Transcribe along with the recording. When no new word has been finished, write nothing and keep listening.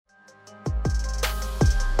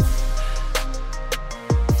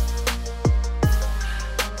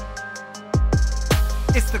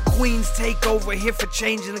Queens Takeover, here for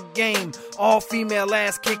changing the game. All female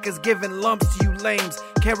ass kickers giving lumps to you lames.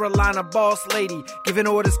 Carolina boss lady, giving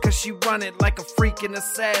orders cause she run it like a freaking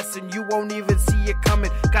assassin. You won't even see it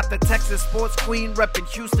coming. Got the Texas sports queen repping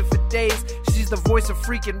Houston for days. She's the voice of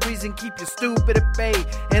freaking reason, keep you stupid at bay.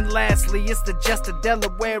 And lastly, it's the Jester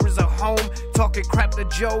Delaware is a home. Talking crap to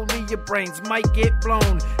Jolie, your brains might get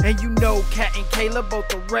blown. And you know Kat and Kayla both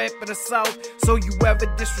the rap of the South. So you ever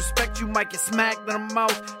disrespect, you might get smacked in the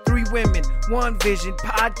mouth. 3 women, 1 vision,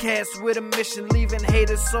 podcast with a mission. Leaving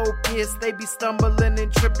haters so pissed, they be stumbling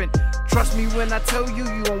and tripping. Trust me when I tell you,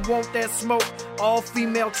 you don't want that smoke. All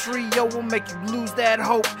female trio will make you lose that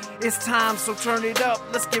hope. It's time, so turn it up,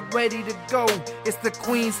 let's get ready to go. It's the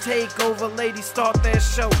Queen's Takeover, ladies start that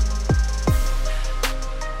show.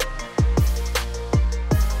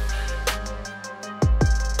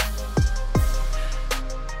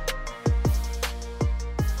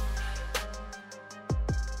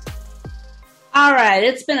 All right,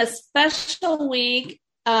 it's been a special week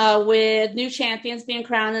with new champions being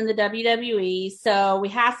crowned in the WWE, so we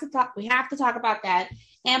have to talk about that.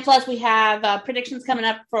 And plus, we have predictions coming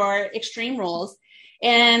up for Extreme Rules.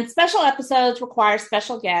 And special episodes require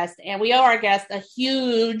special guests, and we owe our guest a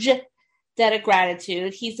huge debt of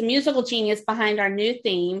gratitude. He's the musical genius behind our new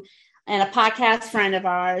theme and a podcast friend of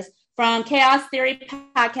ours from Chaos Theory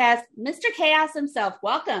Podcast, Mr. Chaos himself.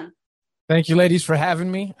 Welcome. Thank you, ladies, for having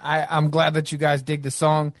me. I'm glad that you guys dig the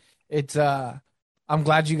song. I'm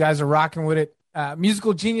glad you guys are rocking with it.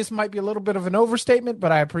 Musical genius might be a little bit of an overstatement,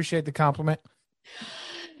 but I appreciate the compliment.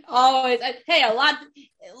 Oh, hey, a lot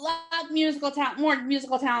more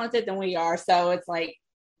musical talented than we are. So it's like,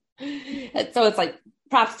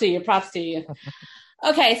 props to you.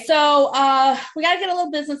 Okay, so we got to get a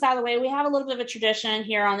little business out of the way. We have a little bit of a tradition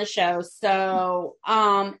here on the show. So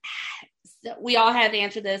we all had to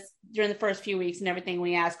answer this during the first few weeks and everything.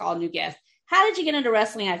 We ask all new guests, how did you get into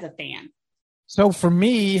wrestling as a fan? So for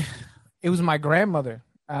me, it was my grandmother.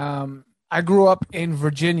 I grew up in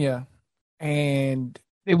Virginia, and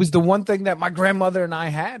it was the one thing that my grandmother and I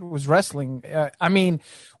had was wrestling. I mean,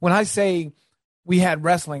 when I say we had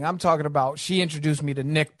wrestling, I'm talking about she introduced me to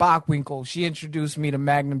Nick Bockwinkel. She introduced me to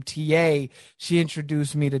Magnum TA. She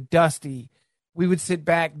introduced me to Dusty. We would sit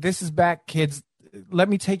back. This is back, kids. Let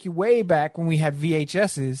me take you way back when we had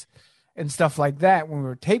VHSs and stuff like that, when we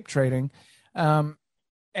were tape trading. And,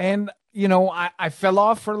 you know, I fell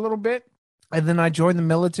off for a little bit, and then I joined the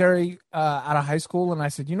military out of high school, and I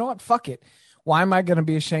said, you know what? Fuck it. Why am I going to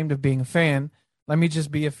be ashamed of being a fan? Let me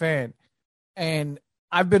just be a fan. And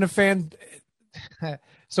I've been a fan.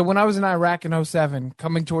 So when I was in Iraq in 2007,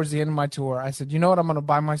 coming towards the end of my tour, I said, you know what? I'm going to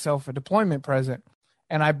buy myself a deployment present.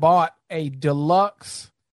 And I bought a deluxe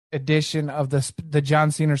edition of the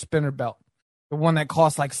John Cena spinner belt, the one that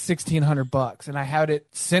cost like $1,600, and I had it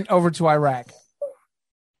sent over to Iraq.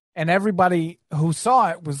 And everybody who saw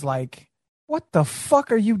it was like, what the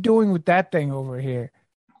fuck are you doing with that thing over here?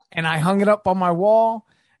 And I hung it up on my wall,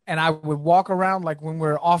 and I would walk around, like when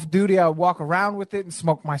we're off duty, I would walk around with it and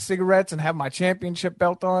smoke my cigarettes and have my championship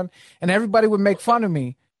belt on, and everybody would make fun of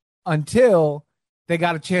me until they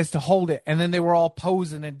got a chance to hold it. And then they were all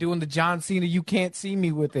posing and doing the John Cena, you can't see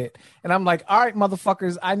me with it. And I'm like, all right,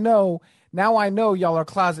 motherfuckers, I know y'all are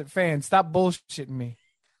closet fans. Stop bullshitting me.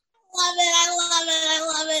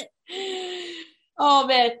 I love it. Oh,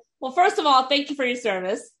 man. Well, first of all, thank you for your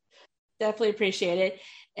service. Definitely appreciate it.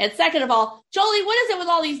 And second of all, Jolie, what is it with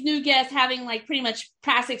all these new guests having like pretty much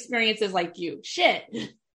past experiences like you? Shit.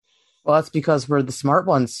 Well, that's because we're the smart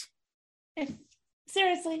ones.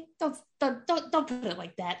 Seriously, don't put it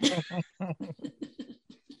like that.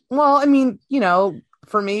 Well, I mean, you know,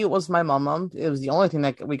 for me, it was my mom. It was the only thing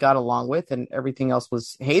that we got along with, and everything else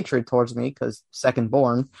was hatred towards me because second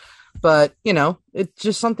born. But, you know, it's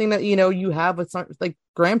just something that, you know, you have with like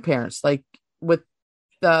grandparents, like with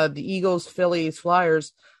the Eagles, Phillies,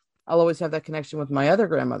 Flyers. I'll always have that connection with my other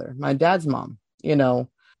grandmother, my dad's mom. You know,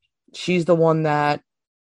 she's the one that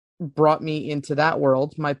brought me into that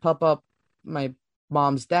world. My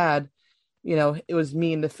mom's dad, you know, it was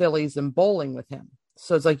me and the Phillies and bowling with him.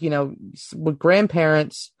 So it's like, you know, with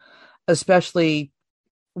grandparents, especially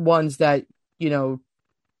ones that, you know,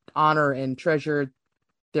 honor and treasure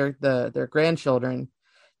their grandchildren,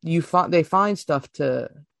 they find stuff to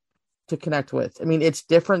connect with. I mean, it's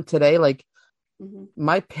different today. Like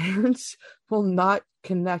my parents will not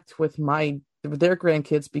connect with their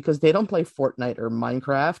grandkids because they don't play Fortnite or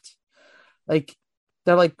Minecraft. Like,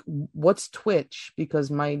 they're like, what's Twitch? Because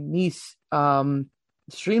my niece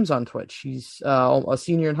streams on Twitch. She's a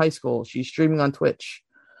senior in high school. She's streaming on Twitch,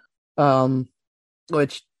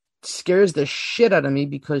 which scares the shit out of me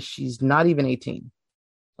because she's not even 18.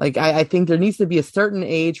 Like, I think there needs to be a certain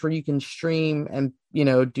age where you can stream and,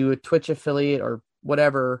 do a Twitch affiliate or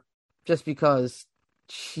whatever, just because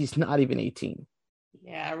she's not even 18.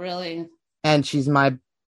 Yeah, really. And she's my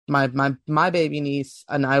baby niece,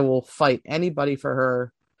 and I will fight anybody for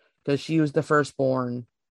her because she was the firstborn.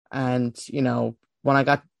 And, when I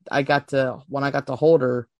got to hold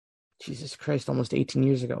her, Jesus Christ, almost 18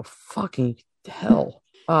 years ago, fucking hell.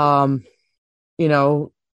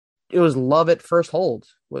 It was love at first hold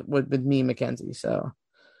with me and Mackenzie. So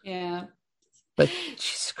yeah, but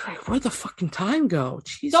Jesus Christ, where'd the fucking time go?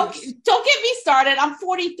 Jesus. Don't get me started. I'm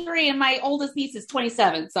 43 and my oldest niece is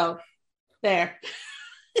 27. So there.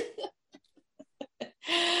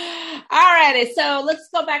 Alrighty, so let's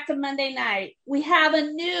go back to Monday night. We have a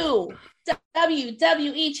new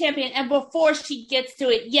WWE champion, and before she gets to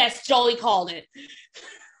it, yes, Jolie called it.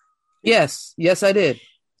 Yes, I did.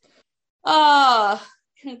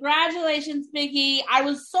 Congratulations, Biggie. I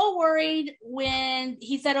was so worried when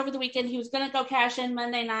he said over the weekend he was going to go cash in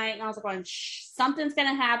Monday night, and I was like, something's going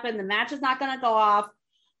to happen. The match is not going to go off,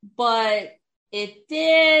 but it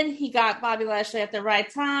did. He got Bobby Lashley at the right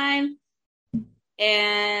time,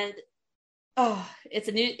 and it's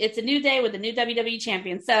a new day with a new WWE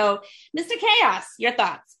champion. So, Mr. Chaos, your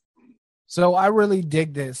thoughts? So I really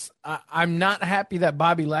dig this. I'm not happy that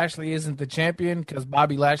Bobby Lashley isn't the champion because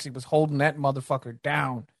Bobby Lashley was holding that motherfucker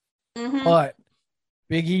down. Mm-hmm. But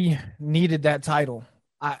Big E needed that title.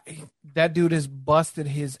 That dude has busted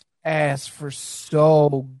his ass for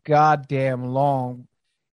so goddamn long.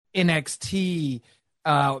 NXT,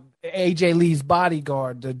 AJ Lee's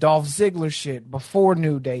bodyguard, the Dolph Ziggler shit, before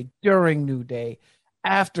New Day, during New Day,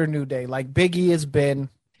 after New Day. Like, Big E has been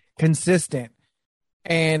consistent.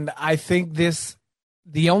 And I think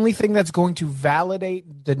the only thing that's going to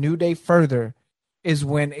validate the New Day further is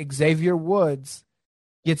when Xavier Woods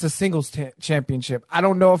gets a singles championship. I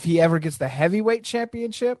don't know if he ever gets the heavyweight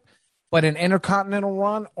championship, but an Intercontinental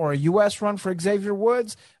run or a U.S. run for Xavier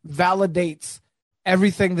Woods validates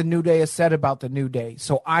everything the New Day has said about the New Day.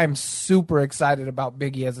 So I'm super excited about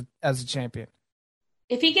Big E as a champion.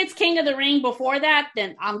 If he gets King of the Ring before that,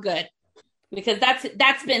 then I'm good, because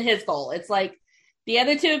that's been his goal. It's like, the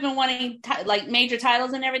other two have been wanting major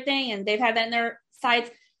titles and everything, and they've had that in their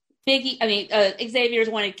sights. Xavier's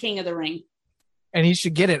wanted King of the Ring, and he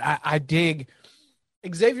should get it. I dig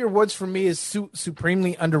Xavier Woods. For me, is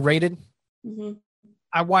supremely underrated. Mm-hmm.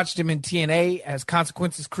 I watched him in TNA as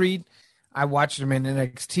Consequences Creed. I watched him in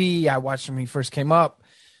NXT. I watched him when he first came up.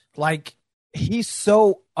 Like, he's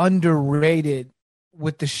so underrated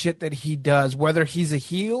with the shit that he does, whether he's a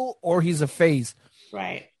heel or he's a face.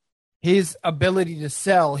 Right. His ability to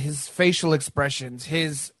sell, his facial expressions,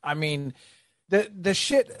 the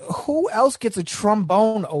shit. Who else gets a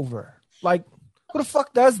trombone over? Like, who the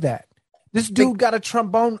fuck does that? This dude got a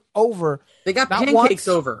trombone over. They got pancakes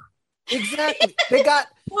over. Exactly. They got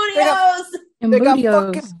Bootios. They got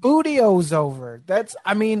fucking Bootios over.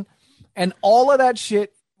 And all of that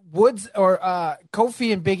shit. Woods or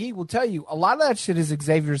Kofi and Big E will tell you a lot of that shit is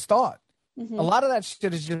Xavier's thought. Mm-hmm. A lot of that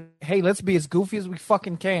shit is just, hey, let's be as goofy as we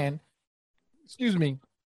fucking can. Excuse me,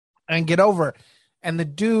 and get over. And the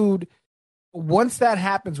dude, once that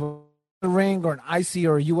happens with the ring or an IC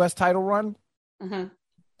or a US title run, mm-hmm.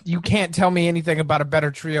 you can't tell me anything about a better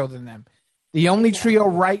trio than them. The only trio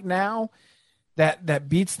right now that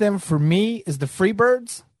beats them for me is the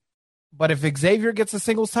Freebirds. But if Xavier gets a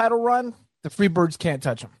singles title run, the Freebirds can't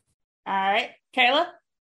touch him. All right, Kayla?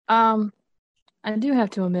 I do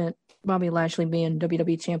have to admit, Bobby Lashley being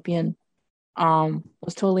WWE champion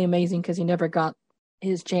was totally amazing because he never got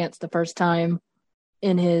his chance the first time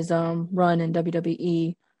in his run in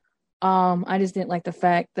WWE. I just didn't like the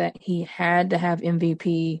fact that he had to have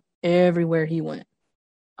MVP everywhere he went.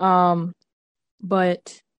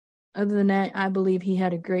 But other than that, I believe he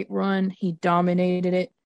had a great run. He dominated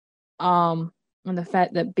it. And the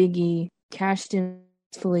fact that Big E cashed in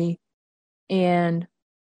fully, and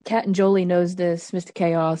Kat and Jolie knows this, Mr.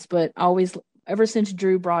 Chaos, but always, ever since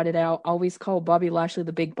Drew brought it out, always called Bobby Lashley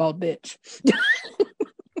the big bald bitch.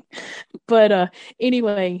 But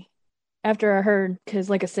anyway, after I heard, because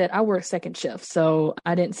like I said, I work second shift, so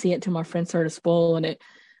I didn't see it till my friends started spoiling it,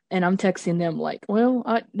 and I'm texting them like, well,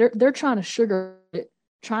 they're trying to sugar it,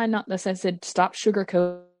 trying not. As I said, stop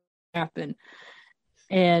sugarcoat happen,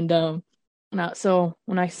 and so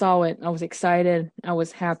when I saw it, I was excited, I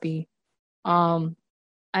was happy.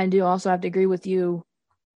 I do also have to agree with you.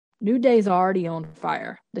 New Day's already on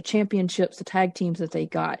fire. The championships, the tag teams that they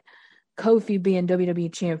got. Kofi being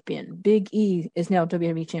WWE champion. Big E is now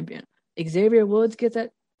WWE champion. Xavier Woods gets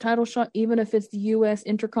that title shot, even if it's the U.S.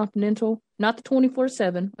 Intercontinental, not the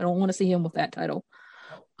 24/7. I don't want to see him with that title.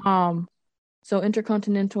 So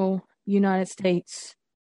Intercontinental, United States,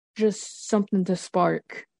 just something to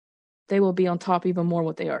spark. They will be on top even more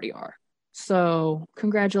what they already are. So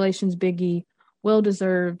congratulations, Biggie. Well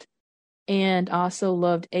deserved. And I also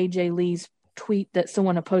loved AJ Lee's tweet that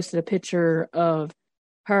someone had posted a picture of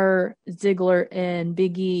her, Ziggler, and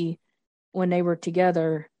Big E when they were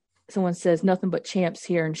together. Someone says nothing but champs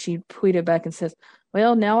here, and she tweeted back and says,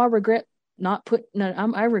 "Well, now I regret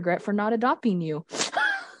I regret for not adopting you."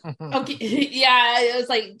 Okay, yeah, it was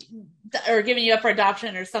like, or giving you up for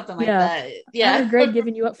adoption or something like that. Yeah, I regret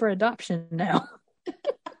giving you up for adoption now.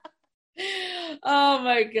 Oh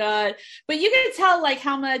my god! But you can tell like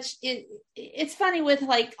how much it's funny with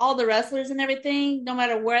like all the wrestlers and everything. No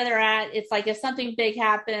matter where they're at, it's like if something big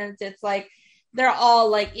happens, it's like they're all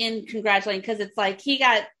like in congratulating because it's like he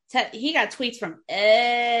got tweets from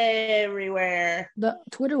everywhere. The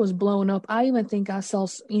Twitter was blowing up. I even think I saw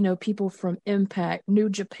people from Impact, New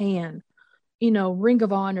Japan, Ring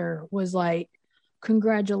of Honor was like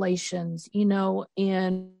congratulations,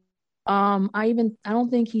 and I don't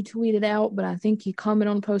think he tweeted out, but I think he commented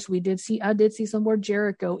on the post. I did see somewhere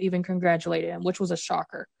Jericho even congratulated him, which was a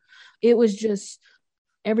shocker. It was just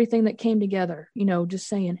everything that came together, just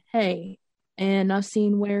saying, hey. And I've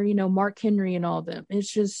seen where, Mark Henry and all of them.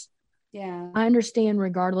 It's just, yeah. I understand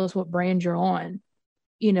regardless what brand you're on,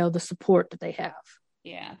 the support that they have.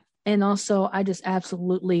 Yeah. And also, I just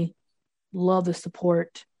absolutely love the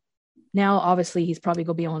support. Now, obviously, he's probably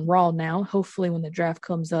going to be on Raw now. Hopefully, when the draft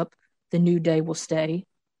comes up, the New Day will stay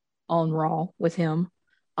on Raw with him.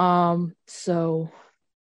 So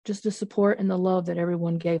just the support and the love that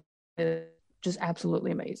everyone gave is just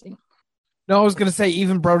absolutely amazing. No, I was going to say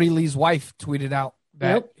even Brody Lee's wife tweeted out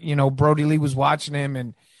that, Brody Lee was watching him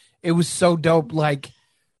and it was so dope. Like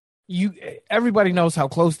everybody knows how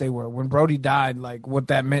close they were when Brody died, like what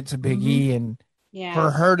that meant to Big E, and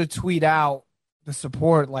for her to tweet out the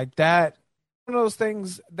support like that. One of those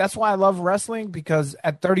things, that's why I love wrestling, because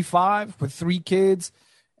at 35 with 3 kids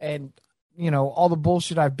and, all the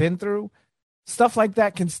bullshit I've been through, stuff like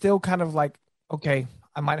that can still kind of like, okay,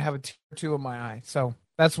 I might have a tear or two in my eye. So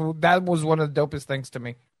that was one of the dopest things to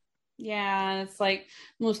me. Yeah, it's like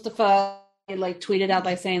Mustafa like tweeted out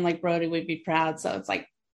like saying like Brody would be proud. So it's like,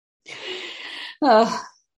 all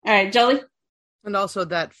right, Jolie. And also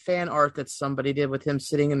that fan art that somebody did with him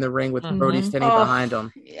sitting in the ring with Brody standing behind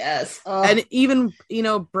him. Yes. And even,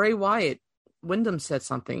 Bray Wyatt, Wyndham said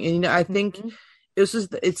something. And, I think this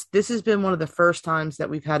has been one of the first times that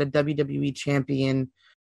we've had a WWE champion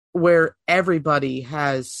where everybody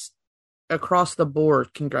has across the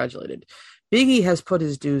board congratulated. Big E has put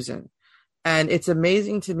his dues in. And it's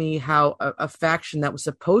amazing to me how a faction that was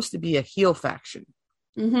supposed to be a heel faction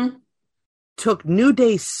took New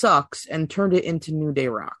Day sucks and turned it into New Day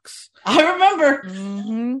rocks. I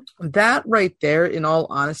remember. That right there, in all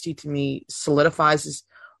honesty, to me, solidifies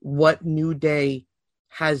what New Day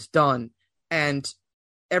has done. And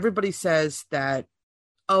everybody says that,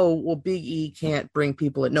 oh, well, Big E can't bring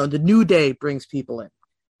people in. No, the New Day brings people in.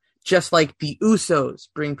 Just like the Usos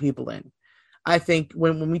bring people in. I think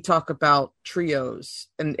when we talk about trios,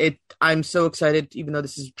 and I'm so excited, even though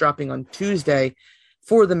this is dropping on Tuesday,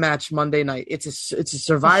 for the match Monday night. It's a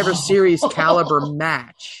Survivor Series caliber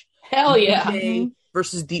match. Hell yeah. Monday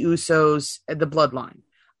versus the Usos and the Bloodline.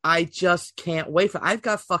 I just can't wait for I've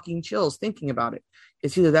got fucking chills thinking about it.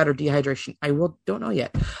 It's either that or dehydration. Don't know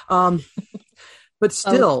yet. But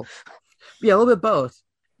still, yeah, a little bit both.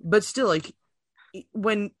 But still, like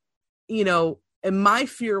when, and my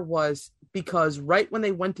fear was because right when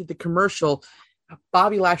they went to the commercial,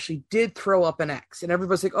 Bobby Lashley did throw up an X, and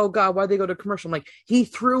everybody's like, oh God, why'd they go to commercial? I'm like, he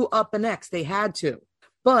threw up an X. They had to.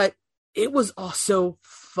 But it was also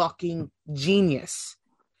fucking genius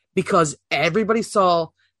because everybody saw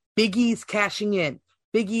Big E's cashing in.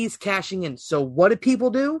 Big E's cashing in. So what did people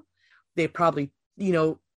do? They probably,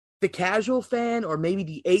 the casual fan or maybe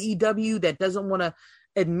the AEW that doesn't want to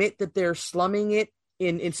admit that they're slumming it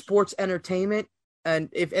in sports entertainment. And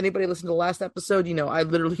if anybody listened to the last episode, I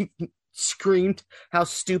literally screamed how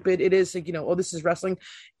stupid it is. Like, oh, this is wrestling.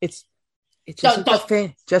 It's just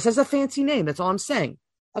just as a fancy name. That's all I'm saying.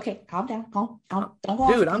 Okay, calm down. Calm.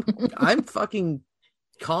 Dude, I'm fucking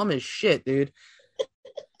calm as shit, dude.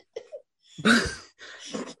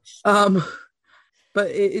 But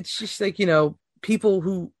it's just like, people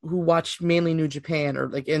who watched mainly New Japan or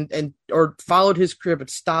like or followed his career but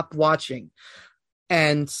stopped watching,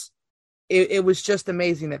 and it was just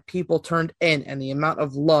amazing that people turned in, and the amount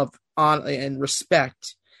of love on and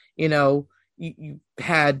respect. You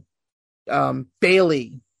had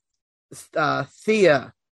Bailey,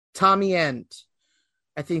 Thea, Tommy End.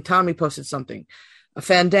 I think Tommy posted something.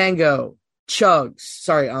 Fandango,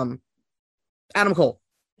 Adam Cole,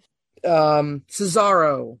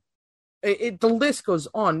 Cesaro. The list goes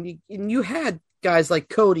on. And you had guys like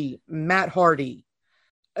Cody, Matt Hardy,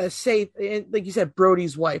 like you said,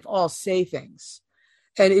 Brody's wife, all say things.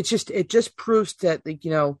 And it just proves that, like,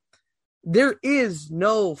 there is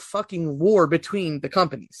no fucking war between the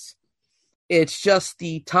companies. It's just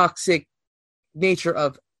the toxic nature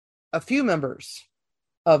of a few members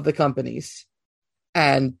of the companies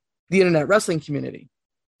and the internet wrestling community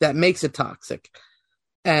that makes it toxic.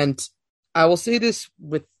 And I will say this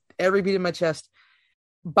with every beat in my chest.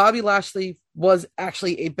 Bobby Lashley was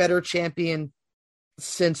actually a better champion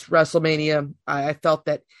since WrestleMania. I felt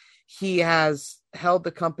that he has held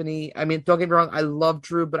the company. I mean, don't get me wrong, I love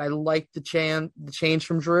Drew, but I like the change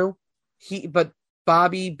from Drew. But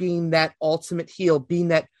Bobby being that ultimate heel, being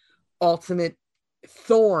that ultimate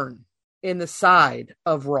thorn in the side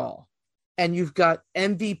of Raw. And you've got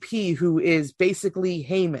MVP, who is basically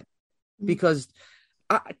Heyman, because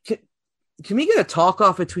can we get a talk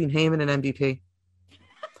off between Heyman and MVP?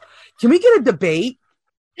 Can we get a debate?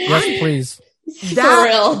 Yes, please.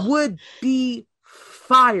 That would be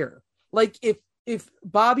fire. Like if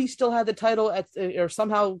Bobby still had the title or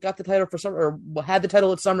somehow got the title or had the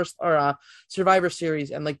title at Survivor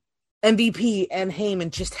Series, and like MVP and Heyman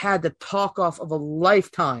just had the talk off of a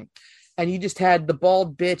lifetime, and you just had the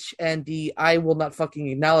bald bitch and the I will not fucking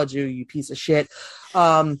acknowledge you, you piece of shit,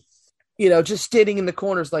 just standing in the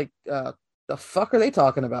corners like the fuck are they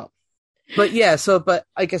talking about? But yeah, but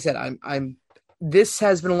like I said, I'm this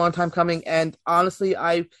has been a long time coming, and honestly,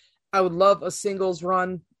 I would love a singles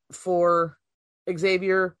run for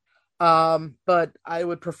Xavier, but I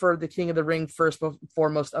would prefer the King of the Ring first and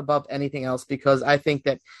foremost above anything else, because I think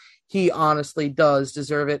that he honestly does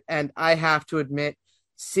deserve it. And I have to admit,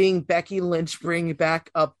 seeing Becky Lynch bring back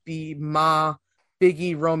up the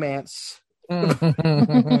Biggie romance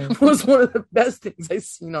was one of the best things I've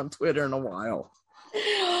seen on Twitter in a while.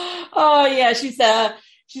 Oh yeah, she's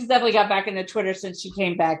definitely got back into Twitter since she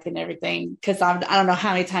came back and everything, because I don't know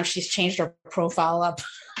how many times she's changed her profile up.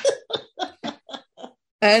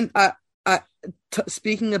 And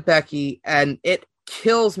speaking of Becky, and it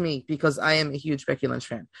kills me because I am a huge Becky Lynch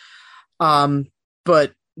fan,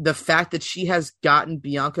 but the fact that she has gotten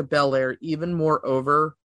Bianca Belair even more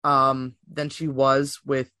over than she was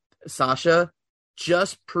with Sasha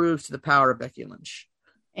just proves the power of Becky Lynch.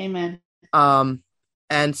 Amen.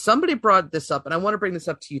 And somebody brought this up, and I want to bring this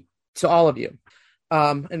up to all of you.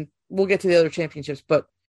 And we'll get to the other championships, but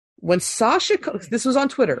when Sasha, this was on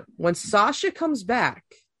Twitter, when Sasha comes back,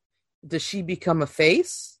 does she become a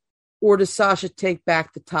face, or does Sasha take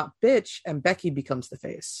back the top bitch and Becky becomes the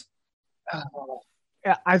face?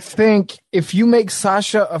 I think if you make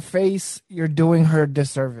Sasha a face, you're doing her a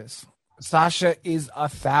disservice. Sasha is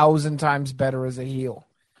 1,000 times better as a heel.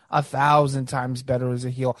 1,000 times better as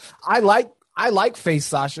a heel. I like face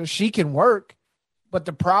Sasha. She can work, but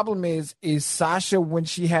the problem is Sasha, when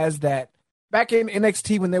she has that, back in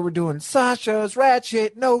NXT when they were doing Sasha's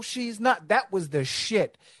ratchet, no, she's not. That was the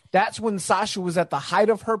shit. That's when Sasha was at the height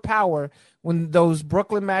of her power. When those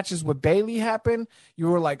Brooklyn matches with Bayley happened, you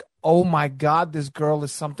were like, oh my God, this girl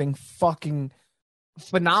is something fucking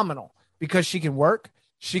phenomenal, because she can work,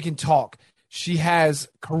 she can talk, she has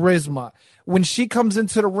charisma. When she comes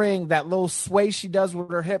into the ring, that little sway she does with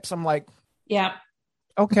her hips, I'm like, yeah,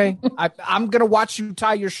 okay, I'm going to watch you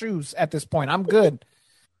tie your shoes at this point. I'm good.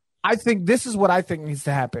 I think this is what I think needs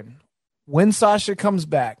to happen. When Sasha comes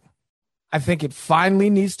back, I think it finally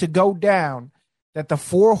needs to go down that the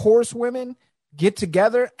 4 horsewomen get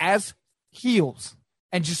together as heels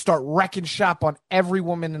and just start wrecking shop on every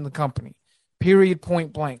woman in the company. Period,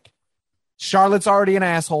 point blank. Charlotte's already an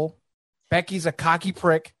asshole. Becky's a cocky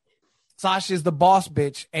prick. Sasha's the boss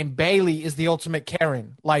bitch. And Bayley is the ultimate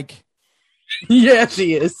Karen. Like, yeah,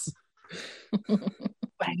 she is.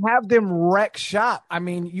 Have them wreck shop. I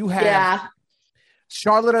mean, you have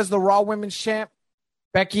Charlotte as the Raw Women's Champ,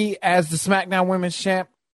 Becky as the SmackDown Women's Champ,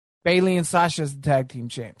 Bayley and Sasha as the Tag Team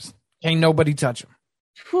Champs. Can't nobody touch them.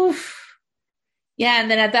 Whew. Yeah,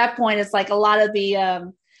 and then at that point, it's like a lot of the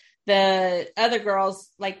other girls,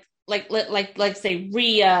 like say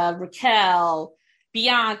Rhea, Raquel,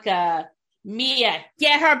 Bianca, Mia,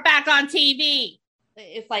 get her back on TV.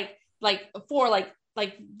 It's like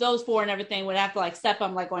those 4 and everything would have to like step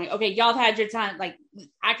up, like going, okay, y'all have had your time. Like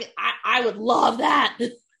I would love that.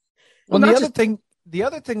 Well, the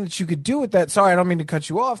other thing that you could do with that, sorry, I don't mean to cut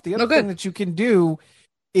you off. The other thing that you can do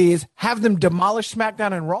is have them demolish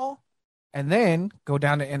SmackDown and Raw and then go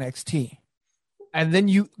down to NXT. And then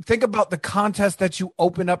you think about the contest that you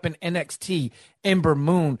open up in NXT, Ember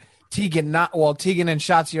Moon, Tegan and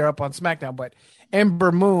Shotzi are up on SmackDown, but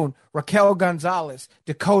Ember Moon, Raquel Gonzalez,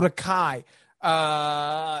 Dakota Kai,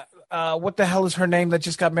 what the hell is her name that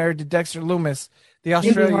just got married to Dexter Loomis? The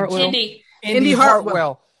Australian Indy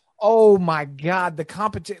Hartwell. Oh my God, the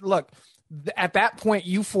competition. Look, at that point,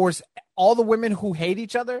 you force all the women who hate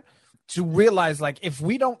each other to realize, like, if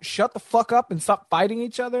we don't shut the fuck up and stop fighting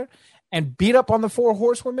each other and beat up on the 4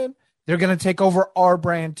 horsewomen, they're going to take over our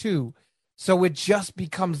brand too. So it just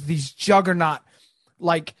becomes these juggernaut,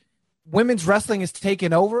 like, women's wrestling is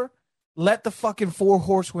taken over. Let the fucking 4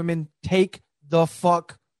 horsewomen take the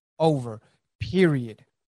fuck over, period.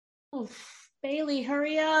 Oof, Bailey,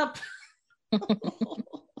 hurry up.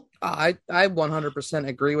 I 100%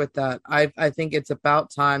 agree with that. I think it's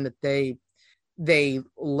about time that they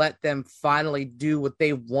let them finally do what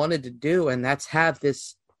they wanted to do, and that's have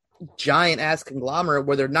this giant ass conglomerate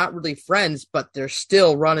where they're not really friends, but they're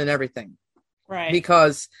still running everything. Right.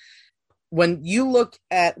 Because when you look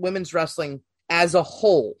at women's wrestling as a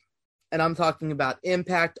whole, and I'm talking about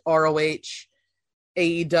Impact, ROH,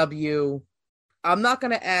 AEW, I'm not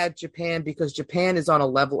going to add Japan because Japan is on a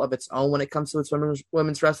level of its own when it comes to its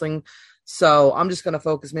women's wrestling. So I'm just going to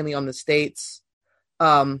focus mainly on the States.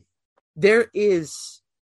 There is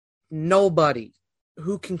nobody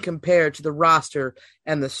who can compare to the roster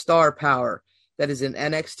and the star power that is in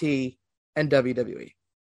NXT and WWE.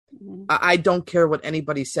 Mm-hmm. I don't care what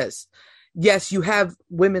anybody says. Yes, you have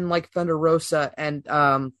women like Thunder Rosa and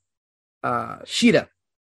Shida,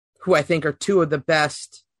 who I think are 2 of the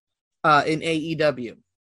best in AEW.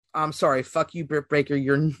 I'm sorry, fuck you, Britt Baker.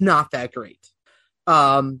 You're not that great.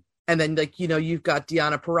 And then, like, you've got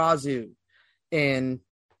Deonna Purrazzo in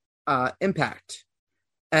Impact,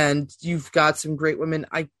 and you've got some great women.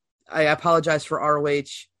 I apologize for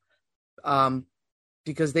ROH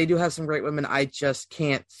because they do have some great women. I just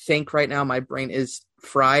can't think right now. My brain is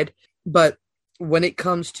fried. But when it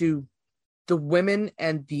comes to the women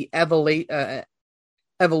and the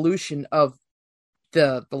evolution of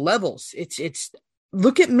the levels, it's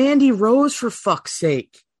look at Mandy Rose, for fuck's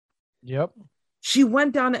sake. Yep. She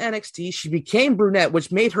went down to NXT. She became brunette,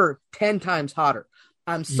 which made her 10 times hotter.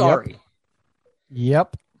 I'm sorry.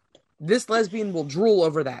 Yep. This lesbian will drool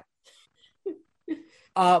over that.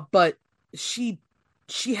 But she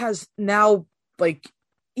has now, like,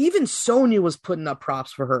 even Sonya was putting up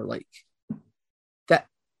props for her, like that.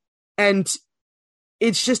 And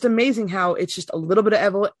it's just amazing how it's just a little bit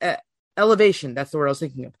of elevation. That's the word I was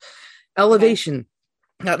thinking of. Elevation,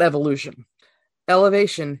 not evolution.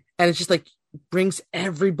 Elevation. And it's just like brings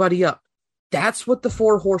everybody up. That's what the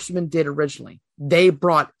 4 horsemen did originally. They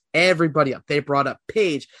brought everybody up. They brought up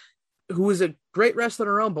Paige, who was a great wrestler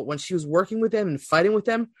on her own, but when she was working with them and fighting with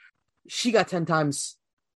them, she got 10 times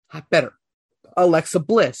better. Alexa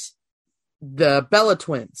Bliss, the Bella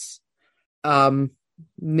Twins,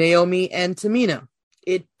 Naomi and Tamina.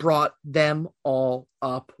 It brought them all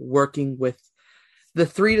up, working with the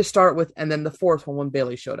 3 to start with, and then the 4th one when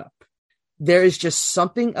Bayley showed up. There is just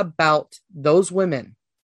something about those women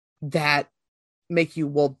that make you,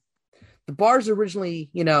 well, the bar's originally,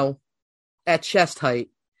 at chest height.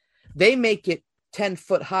 They make it 10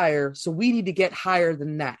 foot higher, so we need to get higher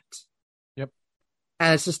than that. Yep.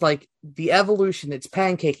 And it's just like the evolution. It's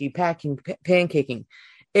pancaking.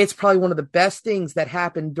 It's probably one of the best things that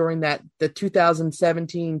happened during the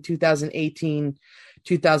 2017, 2018,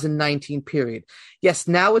 2019 period. Yes,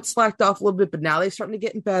 now it's slacked off a little bit, but now they're starting to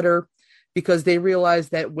get better because they realize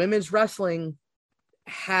that women's wrestling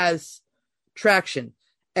has traction.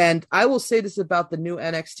 And I will say this about the new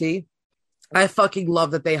NXT. I fucking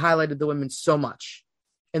love that they highlighted the women so much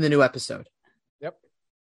in the new episode. Yep.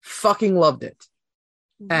 Fucking loved it.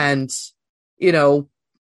 And,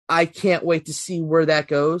 I can't wait to see where that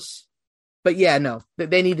goes. But yeah, no,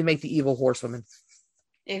 they need to make the evil horsewomen.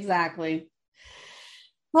 Exactly.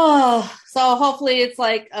 Oh, so hopefully it's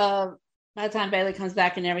like by the time Bayley comes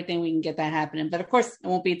back and everything, we can get that happening. But of course, it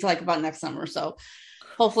won't be until like about next summer. So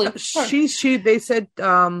hopefully, they said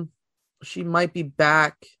she might be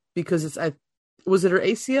back because was it her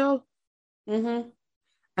ACL? Mm-hmm.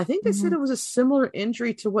 I think they said it was a similar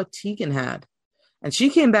injury to what Tegan had, and she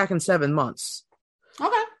came back in 7 months.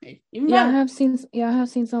 Okay. I have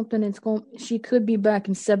seen something. She could be back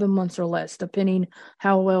in 7 months or less, depending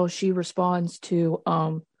how well she responds to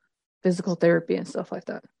physical therapy and stuff like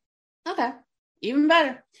that. Okay. Even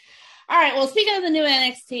better. All right. Well, speaking of the new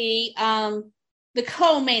NXT, the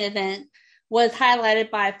co-main event was highlighted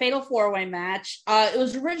by a fatal 4-way match. It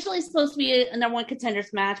was originally supposed to be a number 1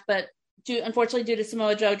 contenders match, but unfortunately, due to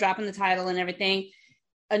Samoa Joe dropping the title and everything,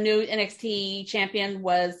 a new NXT champion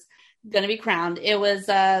was going to be crowned. It was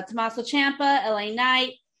Tommaso Ciampa, LA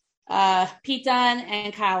Knight, Pete Dunne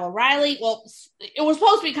and Kyle O'Reilly. Well, it was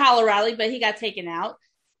supposed to be Kyle O'Reilly, but he got taken out.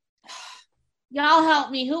 Y'all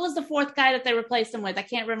help me. Who was the fourth guy that they replaced him with? I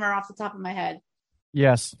can't remember off the top of my head.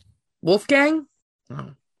 Yes. Wolfgang?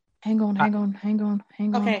 Oh. Hang on.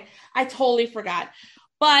 Okay, I totally forgot.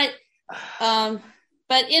 But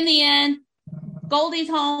in the end, Goldie's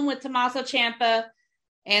home with Tommaso Ciampa.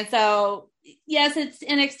 And so, yes, it's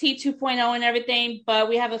NXT 2.0 and everything, but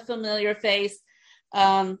we have a familiar face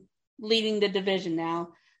leading the division now.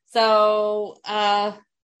 So,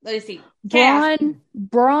 let's see.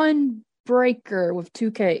 Braun Breaker with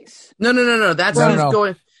 2 Ks. No. That's No, who's no.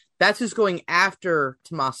 going. That's who's going after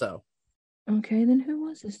Tommaso. Okay, then who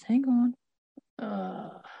was this? Hang on.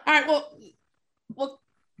 All right. Well.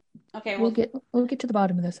 Okay. We'll get to the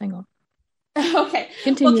bottom of this. Hang on. Okay.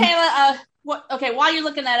 Continue. Well, Kayla. Okay. While you're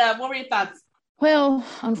looking that up, what were your thoughts? Well,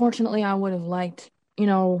 unfortunately, I would have liked,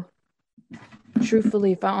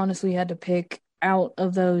 truthfully, if I honestly had to pick out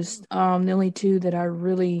of those, the only 2 that I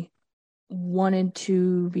really wanted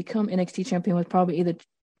to become NXT champion was probably either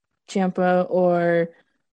Ciampa or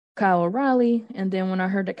Kyle O'Reilly. And then when I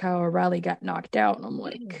heard that Kyle O'Reilly got knocked out, I'm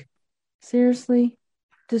like, seriously?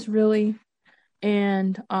 This really?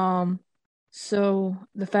 And so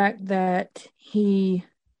the fact that Tommaso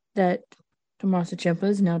Ciampa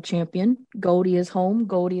is now champion, Goldie is home,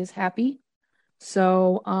 Goldie is happy.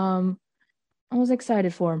 So I was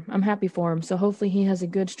excited for him. I'm happy for him. So hopefully he has a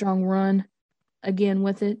good, strong run again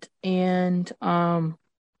with it. And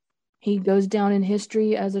he goes down in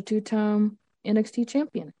history as a 2-time NXT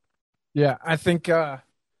champion. Yeah, I think,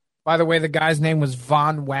 by the way, the guy's name was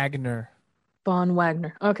Von Wagner. Von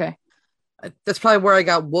Wagner. Okay. That's probably where I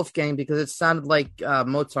got Wolfgang because it sounded like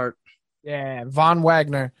Mozart. Yeah, Von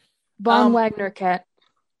Wagner. Von Wagner, Cat.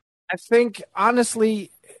 I think,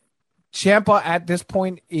 honestly, Ciampa at this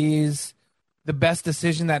point is the best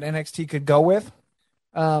decision that NXT could go with.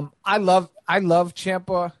 I love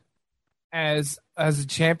Ciampa as a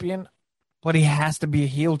champion, but he has to be a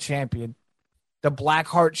heel champion. The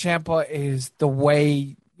Blackheart Ciampa is the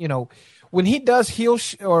way, when he does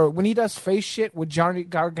or when he does face shit with Johnny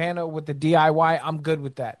Gargano with the DIY, I'm good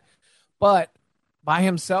with that. But by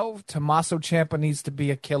himself, Tommaso Ciampa needs to be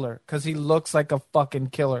a killer because he looks like a fucking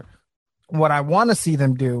killer. What I want to see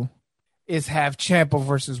them do is have Ciampa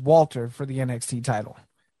versus Walter for the NXT title.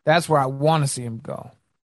 That's where I want to see him go.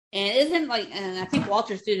 And and I think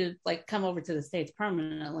Walter's due to come over to the States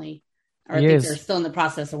permanently. Or He I think is. they're still in the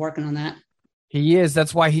process of working on that. He is.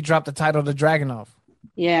 That's why he dropped the title to Dragunov.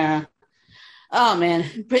 Yeah. Oh man.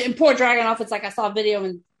 And poor Dragunov, it's like I saw a video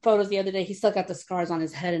and photos the other day. He still got the scars on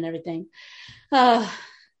his head and everything.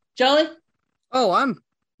 Jolie? Oh, I'm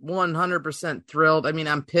 100% thrilled. I mean,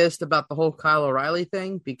 I'm pissed about the whole Kyle O'Reilly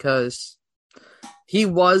thing because he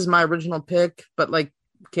was my original pick, but like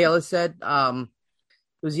Kayla said, it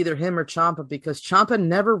was either him or Ciampa because Ciampa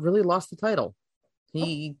never really lost the title.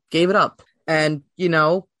 He gave it up. And,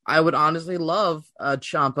 I would honestly love a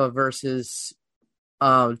Ciampa versus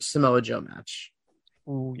Samoa Joe match.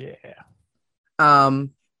 Oh, yeah.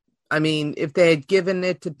 I mean, if they had given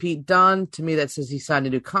it to Pete Dunne, to me that says he signed a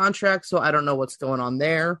new contract, so I don't know what's going on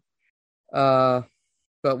there. But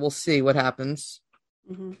we'll see what happens.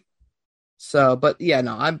 Mm-hmm. So, but yeah,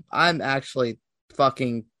 no, I'm actually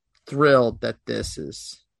fucking thrilled that this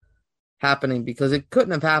is happening because it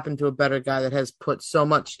couldn't have happened to a better guy that has put so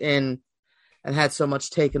much in and had so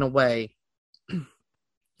much taken away.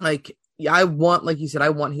 Like you said, I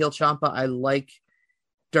want heel Ciampa. I like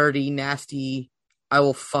dirty, nasty, I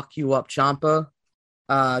will fuck you up Ciampa.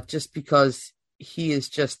 Just because he is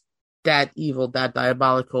just that evil, that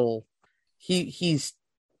diabolical. He's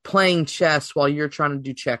playing chess while you're trying to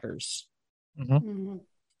do checkers. Mm-hmm. Mm-hmm.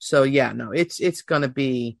 So yeah, no, it's gonna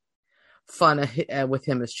be fun with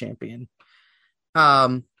him as champion.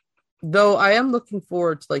 Though I am looking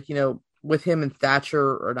forward to with him and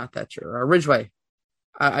Ridgeway.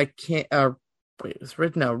 I can't. Wait, it's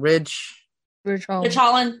Ridge. No, Ridge. Ridge Rich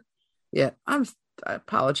Holland. Yeah, I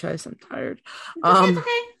apologize. I'm tired. It's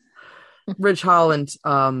okay. Ridge Holland.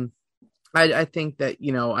 I think that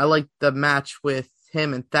I like the match with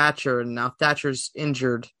him and Thatcher, and now Thatcher's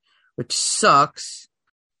injured, which sucks.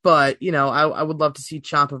 But I would love to see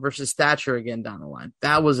Ciampa versus Thatcher again down the line.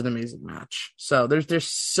 That was an amazing match. So there's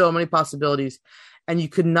so many possibilities, and you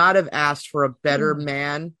could not have asked for a better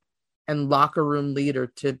man and locker room leader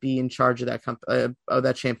to be in charge of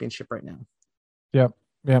that championship right now.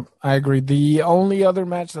 Yep, I agree. The only other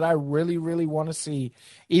match that I really, really want to see,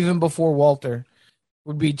 even before Walter,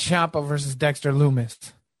 would be Ciampa versus Dexter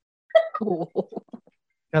Lumis.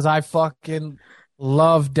 Because I fucking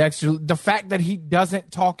love Dexter. The fact that he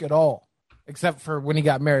doesn't talk at all except for when he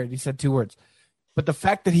got married. He said 2 words. But the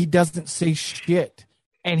fact that he doesn't say shit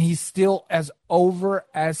and he's still as over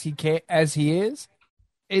as he is,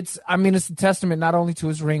 it's a testament not only to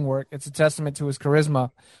his ring work, it's a testament to his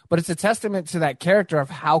charisma, but it's a testament to that character of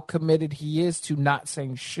how committed he is to not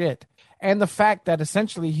saying shit. And the fact that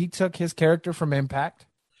essentially he took his character from Impact,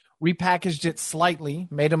 repackaged it slightly,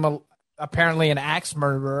 made him apparently an axe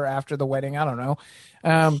murderer after the wedding. I don't know.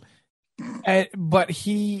 But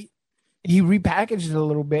he repackaged it a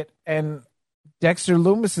little bit, and Dexter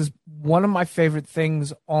Lumis is one of my favorite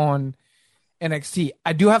things on NXT.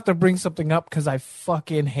 I do have to bring something up because I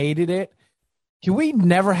fucking hated it. Can we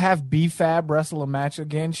never have B-Fab wrestle a match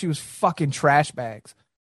again? She was fucking trash bags.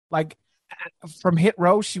 Like, from Hit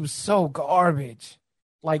Row, she was so garbage.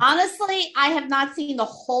 Like, honestly, I have not seen the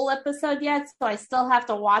whole episode yet, so I still have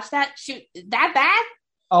to watch that. Shoot, that bad?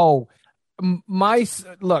 Oh, my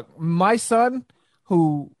son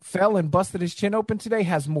who fell and busted his chin open today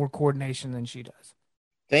has more coordination than she does.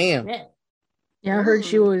 Damn. Yeah, I heard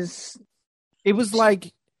she was. It was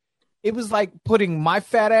like putting my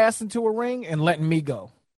fat ass into a ring and letting me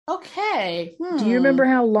go. Okay. Do you remember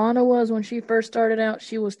how Lana was when she first started out?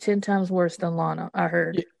 She was 10 times worse than Lana, I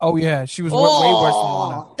heard. Oh, yeah. She was way worse than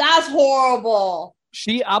Lana. That's horrible.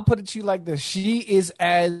 I'll put it to you like this. She is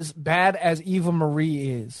as bad as Eva Marie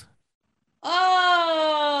is.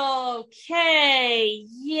 Okay.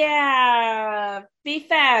 Yeah.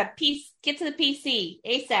 B-Fab. Get to the PC.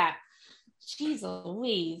 ASAP. Jeez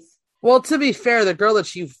Louise. Well, to be fair, the girl that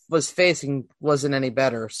she was facing wasn't any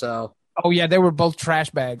better, so... Oh yeah, they were both trash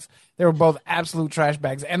bags. They were both absolute trash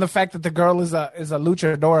bags. And the fact that the girl is a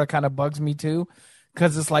luchadora kind of bugs me too,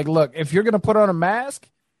 because it's like, look, if you're gonna put on a mask,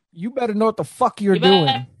 you better know what the fuck you're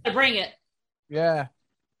doing. Bring it. Yeah.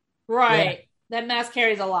 Right. Yeah. That mask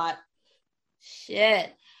carries a lot.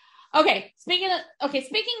 Shit. Okay. Speaking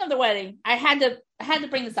of the wedding, I had to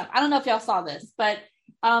bring this up. I don't know if y'all saw this, but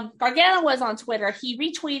Gargano was on Twitter. He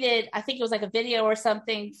retweeted, I think it was like a video or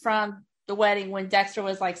something from the wedding when Dexter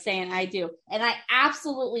was like saying I do. And I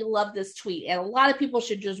absolutely love this tweet. And a lot of people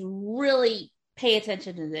should just really pay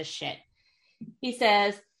attention to this shit. He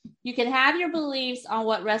says, you can have your beliefs on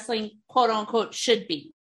what wrestling quote unquote should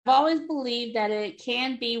be. I've always believed that it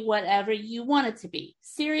can be whatever you want it to be.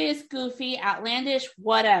 Serious, goofy, outlandish,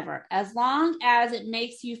 whatever. As long as it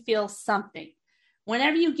makes you feel something.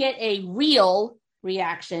 Whenever you get a real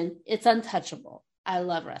reaction, it's untouchable. I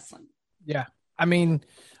love wrestling. Yeah. I mean,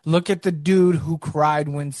 look at the dude who cried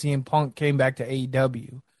when CM Punk came back to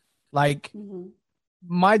AEW. Like,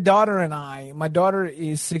 my daughter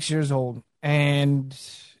is 6 years old, and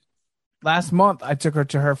last month I took her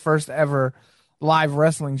to her first ever live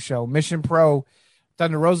wrestling show. Mission Pro,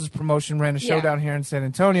 Thunder Rosa's promotion, ran a show down here in San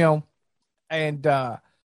Antonio, and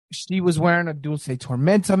she was wearing a Dulce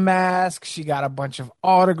Tormenta mask. She got a bunch of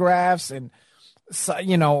autographs and,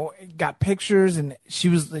 got pictures. And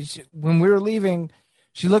when we were leaving,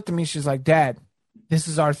 she looked at me. She's like, Dad, this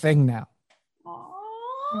is our thing now.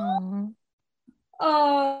 Aww.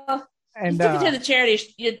 And you took it to the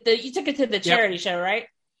charity. You took it to the charity show, right?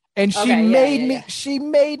 And she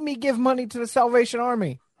made me give money to the Salvation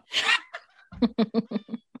Army.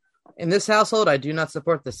 In this household, I do not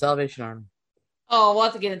support the Salvation Army. Oh, we'll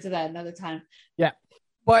have to get into that another time. Yeah.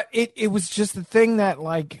 But it was just the thing that,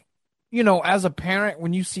 like, as a parent,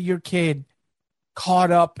 when you see your kid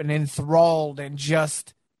caught up and enthralled and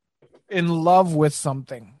just in love with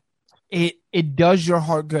something, it does your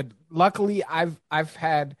heart good. Luckily, I've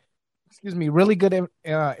had, really good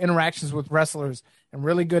interactions with wrestlers and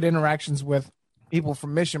really good interactions with people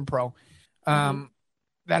from Mission Pro that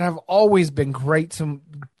have always been great to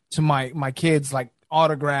my kids, like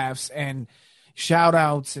autographs and shout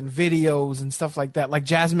outs and videos and stuff like that. Like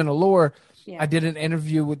Jasmine Allure. Yeah. I did an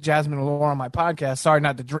interview with Jasmine Allure on my podcast. Sorry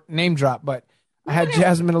not to name drop, but I had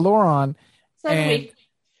Jasmine Allure on. And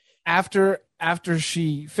after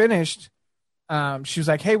she finished, she was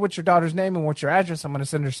like, hey, what's your daughter's name and what's your address? I'm going to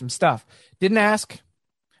send her some stuff. Didn't ask.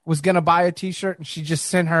 Was going to buy a T-shirt, and she just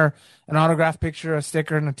sent her an autograph picture, a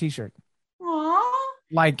sticker, and a T-shirt. Aww.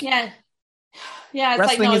 Like, yeah.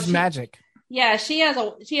 Wrestling is magic. Yeah, she has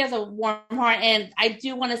a warm heart, and I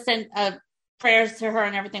do want to send prayers to her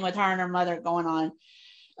and everything with her and her mother going on,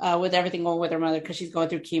 with everything going with her mother, because she's going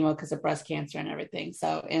through chemo because of breast cancer and everything.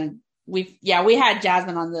 So, and we've had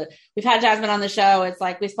Jasmine on the show. It's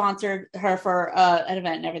like we sponsored her for an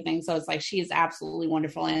event and everything. So it's like, she is absolutely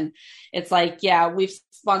wonderful. And it's like, we've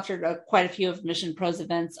sponsored quite a few of Mission Pro's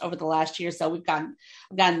events over the last year. So I've gotten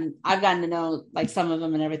to know like some of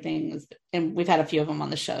them and everything. And we've had a few of them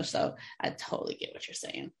on the show. So I totally get what you're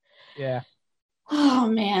saying. Yeah. Oh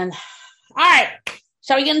man. All right.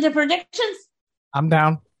 Shall we get into predictions? I'm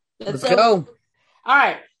down. Let's go. All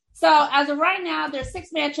right. So as of right now, there's 6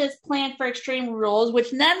 matches planned for Extreme Rules,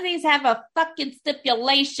 which none of these have a fucking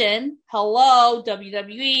stipulation. Hello,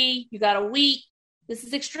 WWE. You got a week. This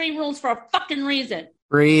is Extreme Rules for a fucking reason.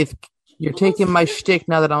 Breathe. You're taking my shtick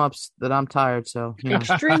now that I'm tired. So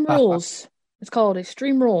Extreme Rules. It's called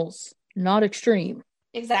Extreme Rules, not Extreme.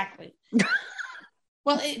 Exactly.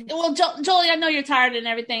 Well, Jolie, I know you're tired and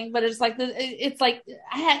everything, but it's like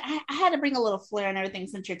I had to bring a little flair and everything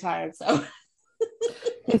since you're tired. So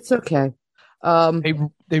it's okay.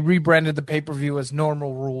 They rebranded the pay-per-view as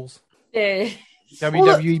Normal Rules.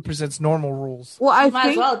 WWE presents Normal Rules. Well, I might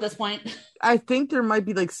think as well at this point. I think there might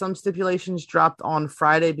be like some stipulations dropped on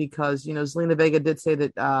Friday because Zelina Vega did say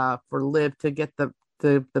that for Liv to get the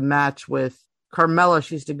match with Carmella,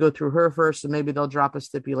 she's to go through her first, so maybe they'll drop a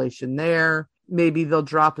stipulation there. Maybe they'll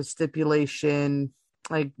drop a stipulation,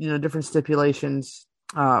 different stipulations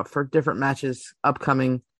for different matches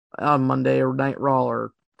upcoming on Monday or Night Raw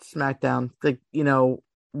or SmackDown. Like,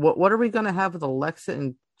 what are we going to have with Alexa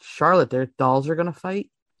and Charlotte? Their dolls are going to fight?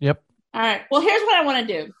 Yep. All right. Well, here's what I want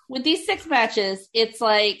to do. With these 6 matches, it's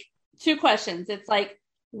like 2 questions. It's like,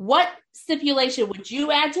 what stipulation would you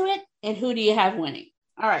add to it, and who do you have winning?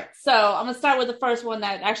 All right. So I'm going to start with the first one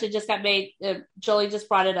that actually just got made. Jolie just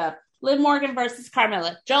brought it up. Liv Morgan versus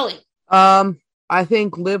Carmella. Jolie. I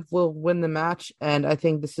think Liv will win the match, and I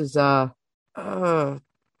think this is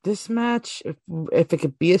this match, if it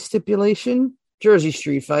could be a stipulation, Jersey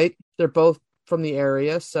Street fight. They're both from the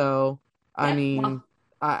area, so I mean,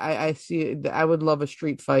 I see it. I would love a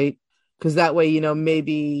street fight because that way,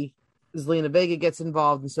 maybe Zelina Vega gets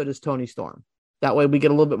involved, and so does Toni Storm. That way, we get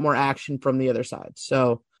a little bit more action from the other side.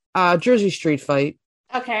 So, Jersey Street fight.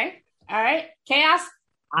 Okay. All right. Chaos.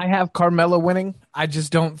 I have Carmella winning. I just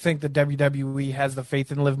don't think the WWE has the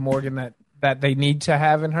faith in Liv Morgan that they need to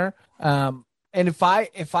have in her. And if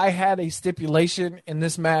I had a stipulation in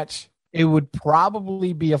this match, it would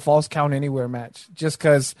probably be a Falls Count Anywhere match, just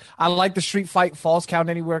because I like the street fight, Falls Count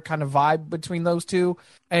Anywhere kind of vibe between those two.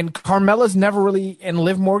 And Carmella's never really, and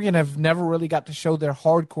Liv Morgan have never really got to show their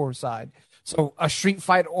hardcore side. So a street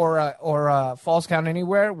fight or a Falls Count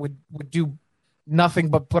Anywhere would do nothing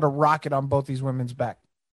but put a rocket on both these women's back.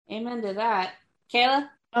 Amen to that. Kayla?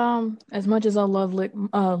 As much as I love I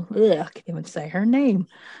can't even say her name.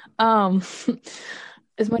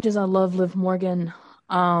 As much as I love Liv Morgan,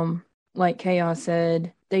 like Chaos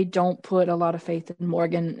said, they don't put a lot of faith in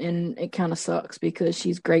Morgan, and it kind of sucks because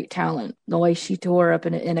she's great talent. The way she tore up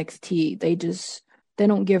in NXT, they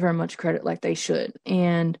don't give her much credit like they should.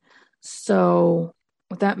 And so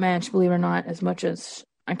with that match, believe it or not, as much as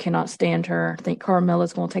I cannot stand her, I think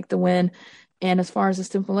Carmella's going to take the win. And as far as the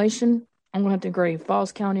stipulation, I'm going to have to agree.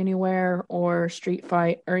 Falls Count Anywhere or street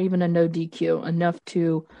fight or even a no DQ, enough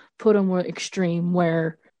to put them with Extreme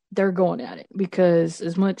where they're going at it. Because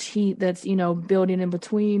as much heat that's, building in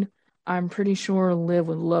between, I'm pretty sure Liv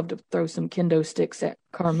would love to throw some kendo sticks at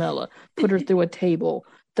Carmella, put her through a table,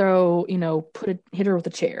 hit her with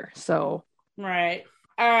a chair. So. Right.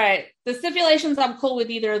 All right. The stipulations, I'm cool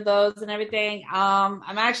with either of those and everything. I'm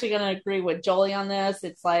actually going to agree with Jolie on this.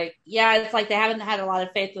 It's like they haven't had a lot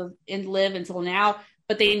of faith in Liv until now,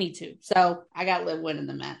 but they need to. So I got Liv winning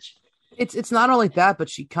the match. It's not only that, but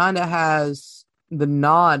she kind of has the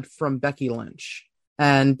nod from Becky Lynch.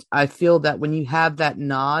 And I feel that when you have that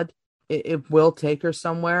nod, it will take her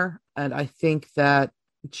somewhere. And I think that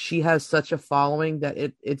she has such a following that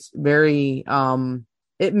it's very...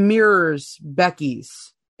 it mirrors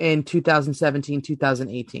Becky's in 2017,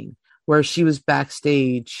 2018, where she was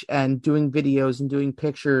backstage and doing videos and doing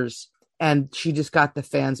pictures, and she just got the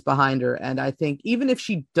fans behind her. And I think even if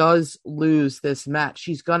she does lose this match,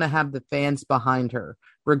 she's going to have the fans behind her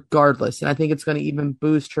regardless. And I think it's going to even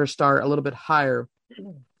boost her star a little bit higher.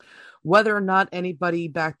 Whether or not anybody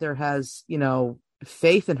back there has,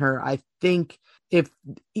 faith in her, I think if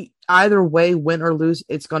either way, win or lose,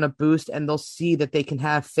 it's going to boost, and they'll see that they can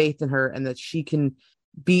have faith in her and that she can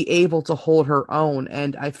be able to hold her own.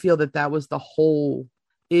 And I feel that was the whole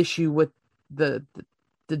issue with the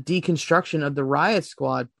deconstruction of the Riot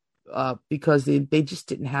Squad, because they just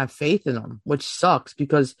didn't have faith in them, which sucks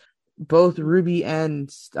because both Ruby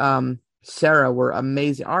and Sarah are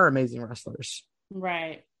amazing wrestlers.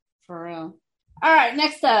 Right. For real. All right,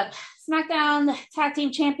 next up, SmackDown Tag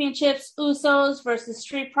Team Championships, Usos versus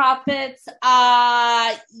Street Profits. Put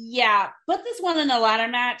this one in a ladder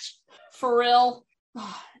match, for real.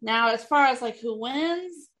 Now, as far as who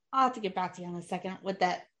wins, I'll have to get back to you in a second with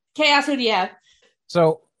that. Chaos, who do you have?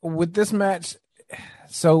 So with this match,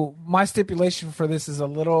 my stipulation for this is a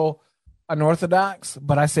little unorthodox,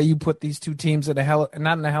 but I say you put these two teams in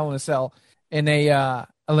not in a Hell in a Cell, in a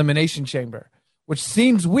elimination chamber, which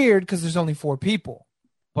seems weird because there's only 4 people.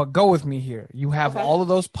 But go with me here. You have all of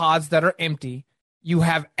those pods that are empty. You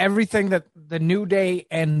have everything that the New Day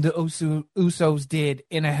and the Usos did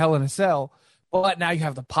in a Hell in a Cell, but now you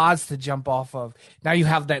have the pods to jump off of. Now you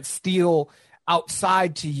have that steel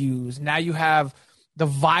outside to use. Now you have the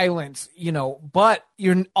violence, but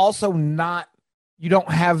you're also not, you don't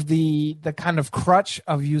have the kind of crutch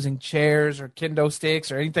of using chairs or kendo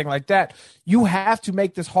sticks or anything like that. You have to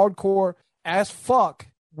make this hardcore as fuck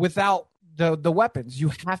without the weapons.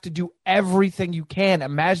 You have to do everything you can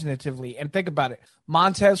imaginatively. And think about it.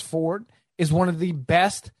 Montez Ford is one of the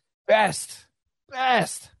best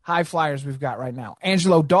high flyers we've got right now.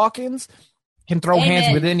 Angelo Dawkins can throw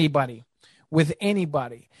hands with anybody.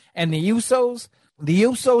 And the Usos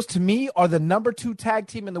to me are the number 2 tag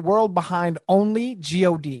team in the world behind only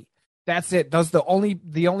God. That's it. Those the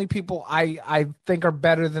only people I think are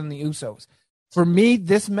better than the Usos. For me,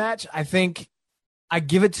 this match, I think I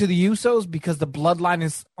give it to the Usos because the bloodline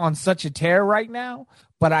is on such a tear right now.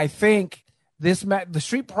 But I think this match, the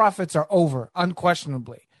Street Profits are over,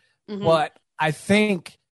 unquestionably. Mm-hmm. But I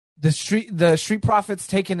think the Street Profits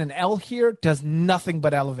taking an L here does nothing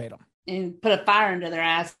but elevate them and put a fire under their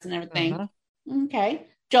ass and everything. Mm-hmm. Okay,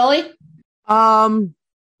 Jolie.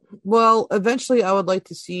 Well, eventually, I would like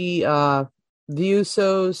to see the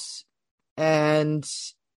Usos and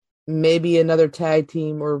maybe another tag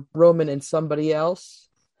team or Roman and somebody else.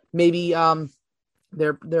 Maybe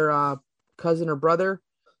their cousin or brother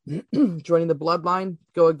joining the bloodline,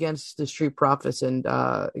 go against the Street Profits and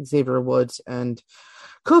Xavier Woods and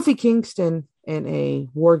Kofi Kingston in a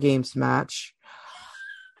War Games match.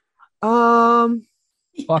 Fuck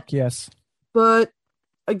yes. But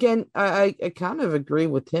again, I kind of agree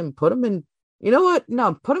with him. Put him in, you know what?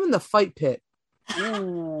 No, put him in the fight pit.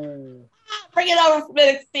 Bring it over from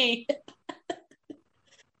NXT.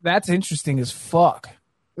 That's interesting as fuck.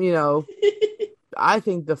 I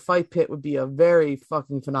think the fight pit would be a very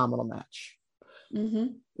fucking phenomenal match. Mm-hmm.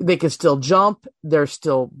 They can still jump. There's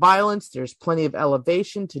still violence. There's plenty of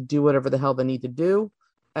elevation to do whatever the hell they need to do.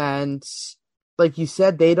 And like you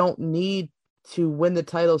said, they don't need to win the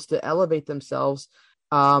titles to elevate themselves.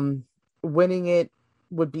 Winning it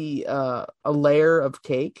would be a layer of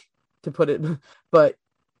cake, to put it. But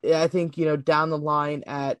I think, down the line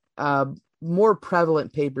at more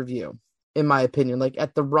prevalent pay-per-view, in my opinion, like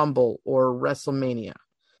at the Rumble or WrestleMania,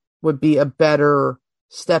 would be a better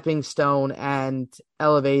stepping stone and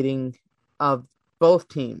elevating of both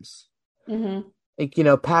teams. Mm-hmm.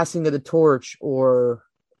 Like, passing of the torch or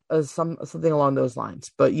something along those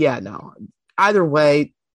lines. But yeah, no. Either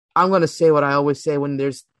way, I'm going to say what I always say when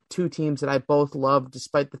there's 2 teams that I both love,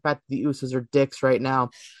 despite the fact that the Usos are dicks right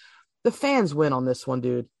now. The fans win on this one,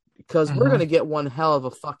 dude, because we're going to get one hell of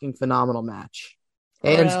a fucking phenomenal match.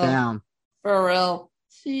 Hands down. For real.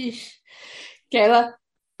 Sheesh. Kayla?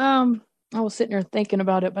 I was sitting there thinking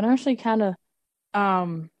about it, but actually kind of,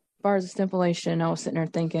 as far as the stipulation, I was sitting there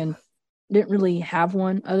thinking, didn't really have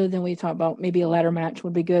one other than we talked about maybe a ladder match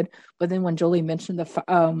would be good. But then when Jolie mentioned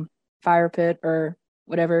the fire pit or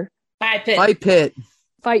whatever. Fight pit,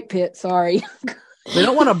 sorry. They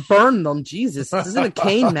don't want to burn them. Jesus, this isn't a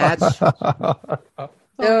cane match.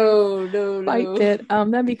 No. Fight pit.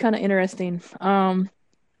 That'd be kind of interesting.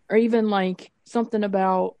 Or even like something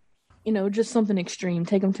about, just something extreme.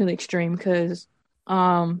 Take them to the extreme because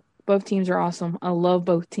both teams are awesome. I love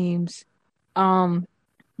both teams.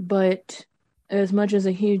 But as much as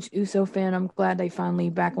a huge Uso fan, I'm glad they finally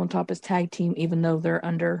back on top as tag team, even though they're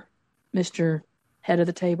under Mr. Head of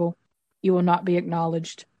the Table. You will not be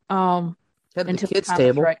acknowledged. Head of the kids'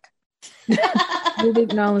 table. Right. You'll be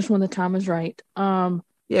acknowledged when the time is right. Yeah,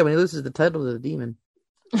 when he loses the title to the Demon.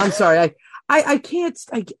 I'm sorry. I can't.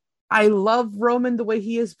 I love Roman the way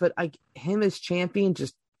he is, but him as champion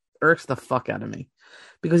just irks the fuck out of me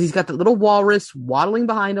because he's got the little walrus waddling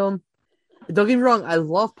behind him. Don't get me wrong, I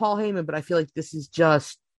love Paul Heyman, but I feel like this is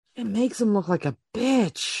just, it makes him look like a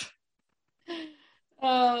bitch.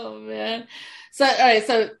 Oh, man. So, all right,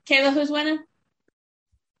 so Kayla, who's winning?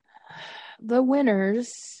 The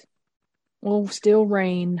winners will still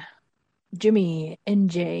reign. Jimmy and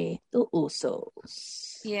Jay, the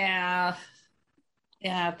Usos. Yeah,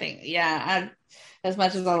 I think, as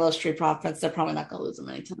much as I love Street Profits, they're probably not going to lose them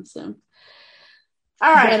anytime soon.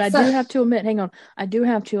 All right. But I do have to admit, hang on. I do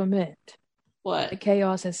have to admit. What? The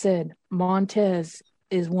Chaos has said Montez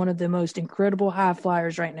is one of the most incredible high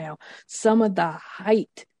flyers right now. Some of the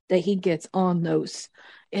height that he gets on those,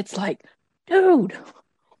 it's like, dude,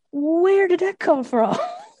 where did that come from?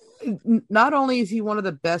 not only is he one of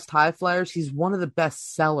the best high flyers, he's one of the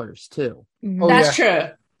best sellers too. Mhm. Oh, That's true.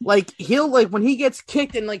 Like he'll when he gets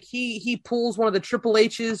kicked and like he pulls one of the Triple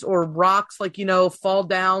H's or rocks, like, fall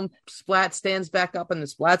down, splat, stands back up and then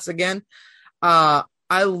splats again. I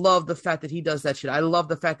love the fact that he does that shit. I love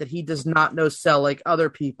the fact that he does not no sell like other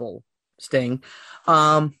people. Sting.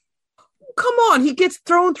 Come on, he gets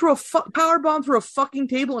thrown through a power bomb through a fucking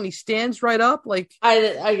table and he stands right up like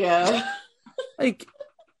I go. like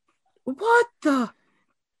what the.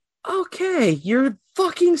 Okay, you're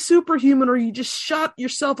fucking superhuman or you just shot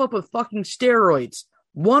yourself up with fucking steroids.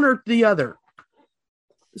 One or the other.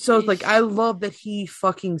 So it's like, I love that he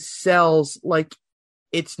fucking sells like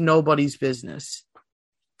it's nobody's business.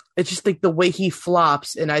 It's just like the way he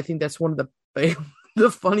flops, and I think that's one of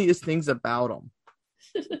the funniest things about him.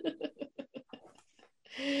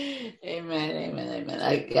 Amen.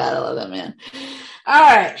 I gotta love that man. All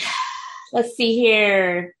right. Let's see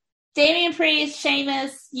here. Damian Priest,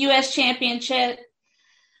 Sheamus, U.S. Championship.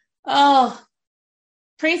 Oh,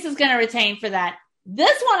 Priest is going to retain for that.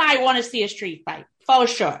 This one, I want to see a street fight, for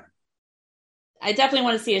sure. I definitely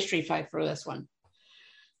want to see a street fight for this one.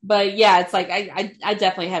 But yeah, it's like I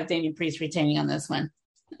definitely have Damian Priest retaining on this one.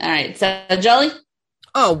 All right, so Jolie?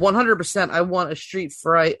 Oh, 100%. I want a street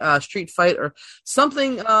fight or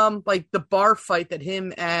something like the bar fight that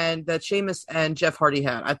Sheamus and Jeff Hardy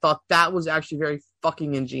had. I thought that was actually very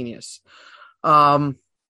fucking ingenious. Again,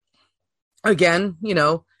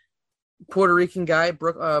 Puerto Rican guy,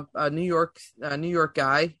 New York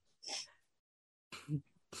guy,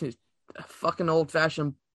 fucking old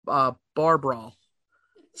fashioned bar brawl.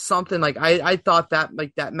 Something like I thought that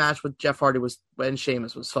that match with Jeff Hardy and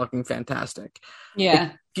Sheamus was fucking fantastic.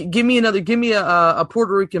 Yeah. Give me a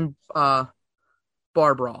Puerto Rican bar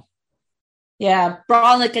brawl. Yeah,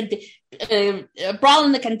 brawl in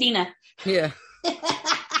the cantina. Yeah.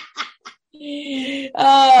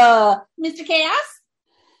 Mr. Chaos?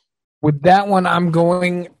 With that one,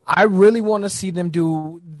 I really want to see them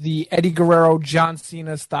do the Eddie Guerrero, John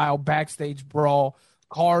Cena style backstage brawl,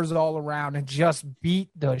 cars all around, and just beat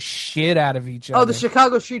the shit out of each other. Oh, the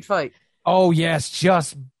Chicago street fight. Oh, yes,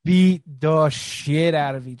 just beat the shit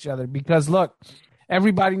out of each other. Because, look,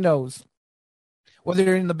 everybody knows, whether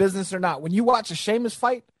you're in the business or not, when you watch a Sheamus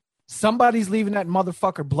fight, somebody's leaving that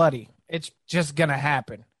motherfucker bloody. It's just going to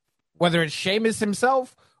happen. Whether it's Sheamus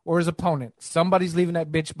himself or his opponent, somebody's leaving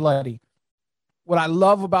that bitch bloody. What I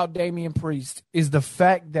love about Damian Priest is the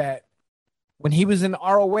fact that when he was in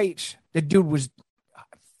ROH, the dude was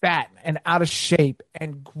fat and out of shape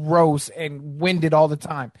and gross and winded all the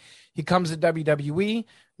time. He comes to WWE,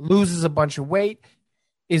 loses a bunch of weight,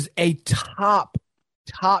 is a top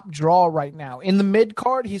draw right now. In the mid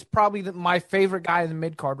card, he's probably my favorite guy in the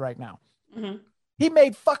mid card right now. Mm-hmm. He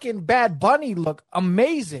made fucking Bad Bunny look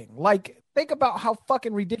amazing. Like, think about how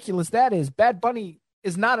fucking ridiculous that is. Bad Bunny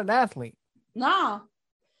is not an athlete. No.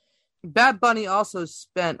 Bad Bunny also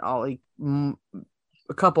spent a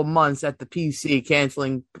couple months at the PC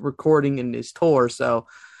canceling recording in his tour. So,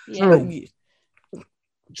 Yeah.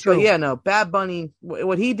 So yeah, no, Bad Bunny,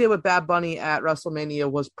 what he did with Bad Bunny at WrestleMania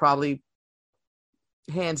was probably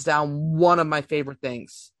hands down one of my favorite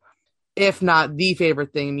things, if not the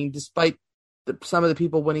favorite thing. I mean, despite some of the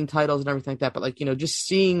people winning titles and everything like that, but just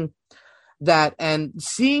seeing that and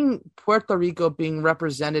seeing Puerto Rico being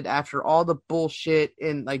represented after all the bullshit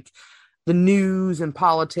in the news and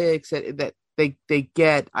politics that they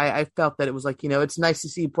get, I felt that it was it's nice to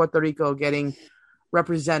see Puerto Rico getting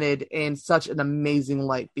represented in such an amazing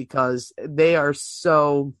light because they are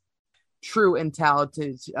so true and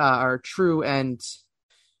talented, are true and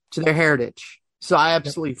to their heritage. So I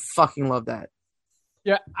absolutely fucking love that.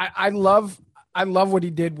 Yeah, I love what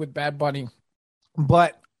he did with Bad Bunny,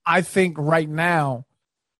 but I think right now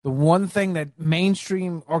the one thing that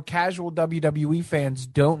mainstream or casual WWE fans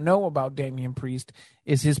don't know about Damian Priest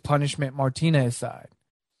is his Punishment Martinez side.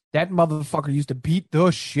 That motherfucker used to beat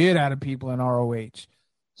the shit out of people in ROH.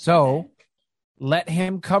 So let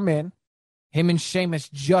him come in. Him and Sheamus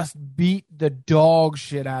just beat the dog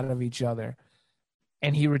shit out of each other.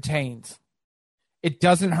 And he retains. It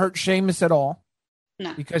doesn't hurt Sheamus at all.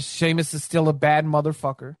 No. Because Sheamus is still a bad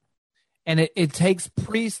motherfucker. And it takes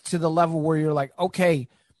Priest to the level where you're like, okay,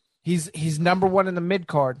 he's number one in the mid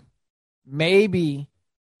card. Maybe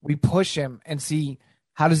we push him and see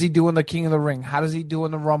how does he do in the King of the Ring? How does he do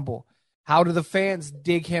in the Rumble? How do the fans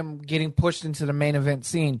dig him getting pushed into the main event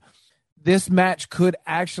scene? This match could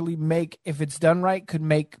actually if it's done right, could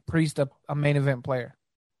make Priest a main event player.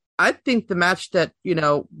 I think the match that,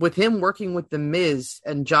 with him working with The Miz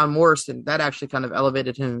and John Morrison, that actually kind of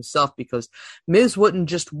elevated him himself because Miz wouldn't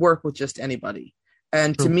just work with just anybody.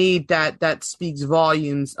 And True. to me, that speaks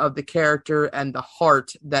volumes of the character and the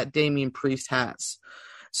heart that Damian Priest has.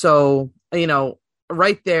 So,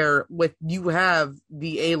 right there with you have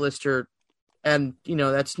the A-lister, and,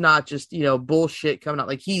 that's not just, bullshit coming out.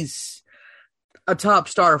 Like, he's a top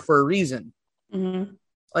star for a reason. Mm-hmm.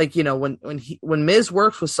 Like, when Miz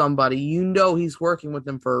works with somebody, he's working with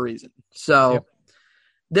them for a reason. So,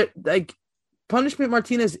 Punishment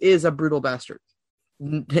Martinez is a brutal bastard.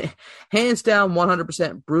 Hands down,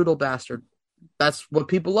 100% brutal bastard. That's what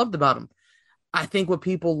people loved about him. I think what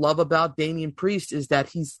people love about Damian Priest is that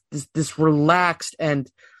he's this relaxed and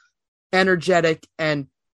energetic and,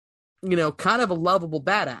 kind of a lovable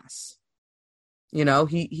badass.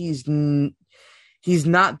 He's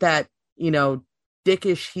not that,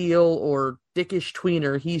 dickish heel or dickish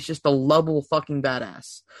tweener. He's just a lovable fucking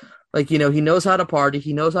badass. Like, he knows how to party.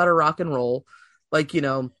 He knows how to rock and roll. Like,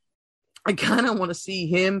 I kind of want to see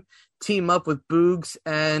him team up with Boogs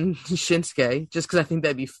and Shinsuke just because I think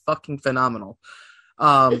that'd be fucking phenomenal.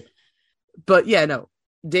 But yeah, no,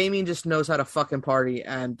 Damian just knows how to fucking party,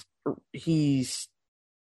 and he's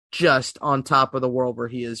just on top of the world where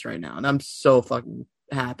he is right now. And I'm so fucking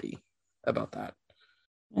happy about that.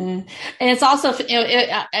 And it's also,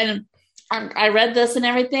 and I read this and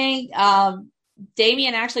everything.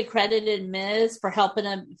 Damian actually credited Miz for helping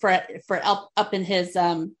him for up in his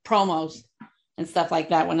promos and stuff like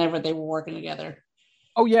that whenever they were working together.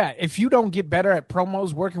 Oh yeah, if you don't get better at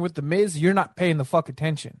promos working with the Miz, you're not paying the fuck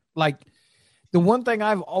attention. Like, the one thing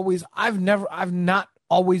I've not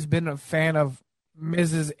always been a fan of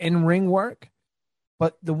Miz's in-ring work,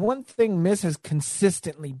 but the one thing Miz has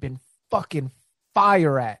consistently been fucking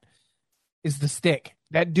fire at is the stick.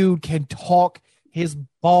 That dude can talk his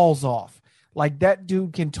balls off. Like, that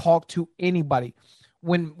dude can talk to anybody.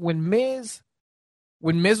 When Miz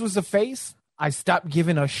was a face, I stopped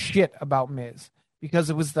giving a shit about Miz because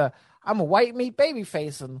it was I'm a white meat baby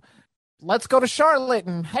face and let's go to Charlotte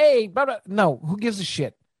and hey, blah, blah. No, who gives a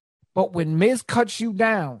shit? But when Miz cuts you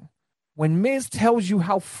down, when Miz tells you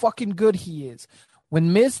how fucking good he is,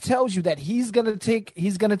 when Miz tells you that he's gonna take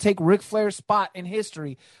Ric Flair's spot in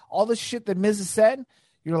history, all the shit that Miz has said,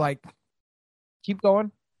 you're like, keep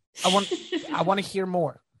going. I want to hear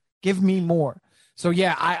more. Give me more. So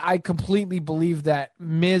yeah, I completely believe that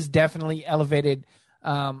Miz definitely elevated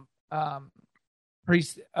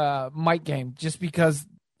Priest mic game just because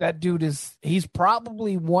that dude he's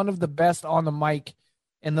probably one of the best on the mic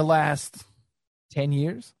in the last 10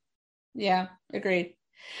 years. Yeah, agreed.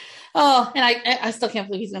 Oh, and I still can't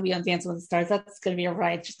believe he's going to be on Dancing with the Stars. That's going to be a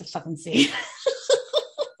riot just to fucking see.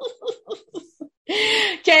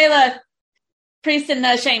 Kayla, Priest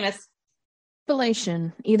and Sheamus.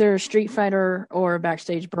 Escalation, either a street fighter or a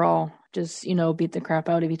backstage brawl. Just, beat the crap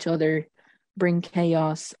out of each other, bring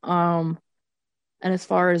chaos. And as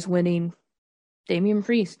far as winning, Damian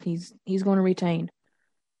Priest, he's going to retain.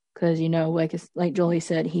 Because, like Jolie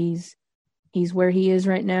said, he's where he is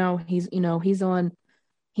right now. He's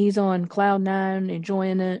on cloud nine,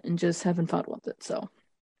 enjoying it and just having fun with it. So,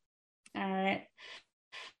 all right.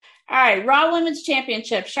 Raw Women's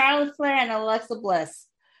Championship: Charlotte Flair and Alexa Bliss.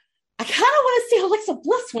 I kind of want to see Alexa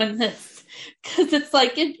Bliss win this because it's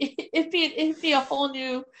like it'd be a whole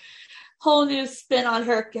new spin on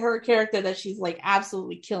her character that she's like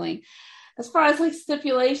absolutely killing. As far as like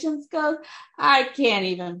stipulations go, I can't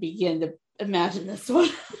even begin to imagine this one.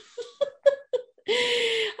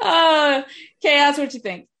 Chaos, what you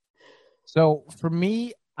think? So for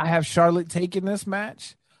me, I have Charlotte taking this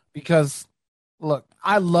match because, look,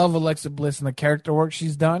 I love Alexa Bliss and the character work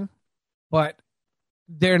she's done, but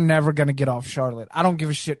they're never going to get off Charlotte. I don't give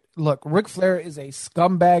a shit. Look, Ric Flair is a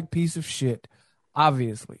scumbag piece of shit,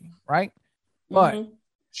 obviously, right? But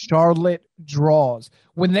Charlotte draws.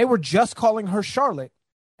 When they were just calling her Charlotte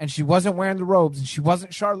and she wasn't wearing the robes and she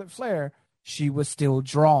wasn't Charlotte Flair, she was still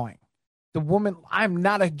drawing. The woman, I'm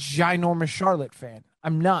not a ginormous Charlotte fan.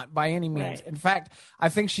 I'm not by any means. Right. In fact, I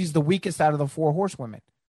think she's the weakest out of the four horsewomen.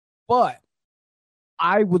 But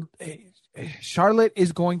Charlotte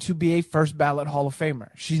is going to be a first ballot Hall of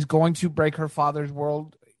Famer. She's going to break her father's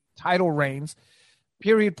world title reigns,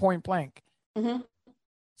 period, point blank. Mm-hmm.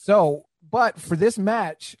 So, but for this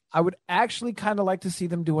match, I would actually kind of like to see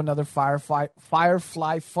them do another Firefly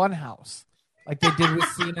Funhouse like they did with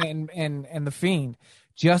Cena and The Fiend,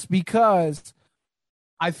 just because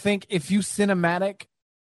I think if you cinematic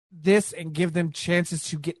this and give them chances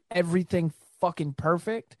to get everything fucking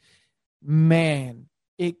perfect, man,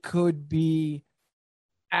 it could be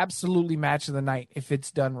absolutely match of the night if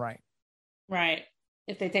it's done right. Right.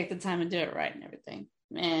 If they take the time and do it right and everything.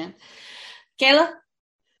 Man. Kayla?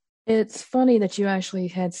 It's funny that you actually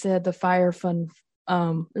had said the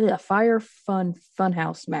Fire Fun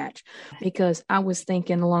Funhouse match, because I was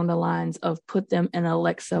thinking along the lines of put them in an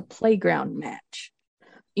Alexa Playground match.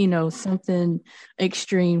 Something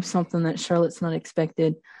extreme, something that Charlotte's not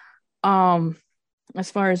expected. As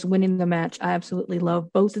far as winning the match, I absolutely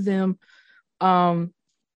love both of them.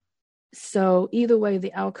 So either way,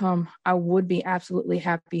 the outcome, I would be absolutely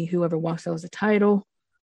happy whoever walks out with the title.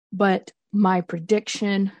 But my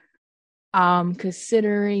prediction,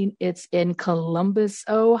 considering it's in Columbus,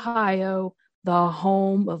 Ohio, the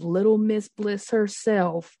home of Little Miss Bliss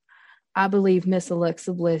herself, I believe Miss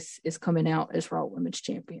Alexa Bliss is coming out as Raw Women's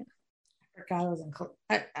Champion. I forgot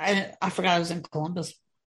I was in Columbus.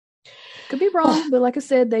 Could be wrong, but like I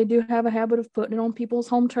said, they do have a habit of putting it on people's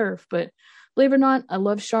home turf. But believe it or not, I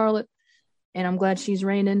love Charlotte, and I'm glad she's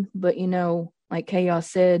reigning. But like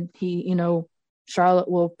Chaos said, Charlotte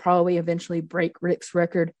will probably eventually break Rick's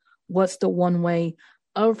record. What's the one way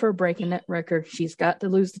of her breaking that record? She's got to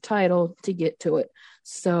lose the title to get to it.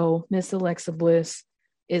 So Miss Alexa Bliss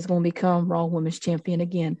is going to become Raw Women's Champion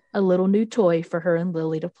again. A little new toy for her and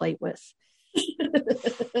Lily to play with.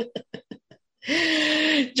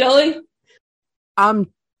 Joey?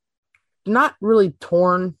 I'm not really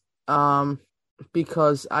torn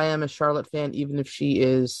because I am a Charlotte fan, even if she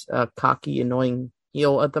is a cocky, annoying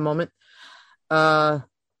heel at the moment.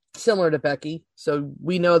 Similar to Becky. So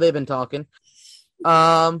we know they've been talking.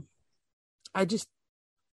 The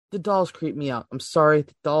dolls creep me out. I'm sorry.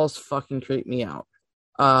 The dolls fucking creep me out.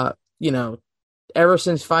 Ever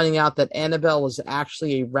since finding out that Annabelle was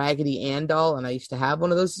actually a Raggedy Ann doll, and I used to have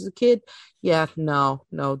one of those as a kid. Yeah, no,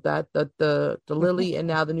 that the Lily and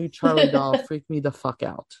now the new Charlie doll freaked me the fuck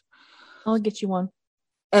out. I'll get you one.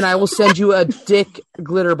 And I will send you a dick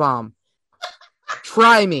glitter bomb.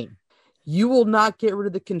 Try me. You will not get rid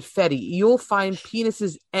of the confetti. You'll find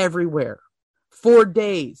penises everywhere for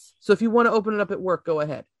days. So if you want to open it up at work, go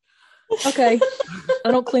ahead. Okay.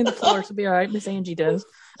 I don't clean the floor, so be all right. Miss Angie does.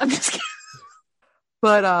 I'm just kidding.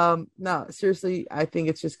 But no, seriously, I think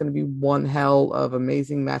it's just going to be one hell of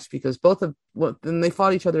amazing match because when they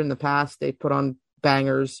fought each other in the past, they put on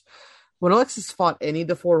bangers. When Alexis fought any of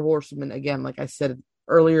the four horsemen, again, like I said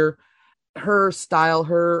earlier, her style,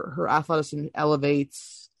 her athleticism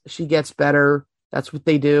elevates. She gets better. That's what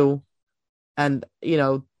they do. And,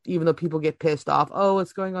 even though people get pissed off, oh,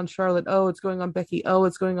 it's going on Charlotte. Oh, it's going on Becky. Oh,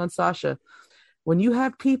 it's going on Sasha. When you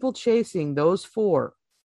have people chasing those four,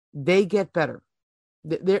 they get better.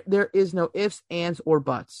 There is no ifs, ands, or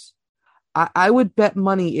buts. I would bet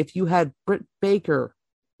money if you had Britt Baker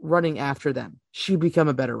running after them, she'd become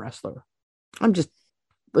a better wrestler. I'm just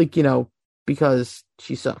because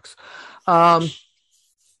she sucks. I'm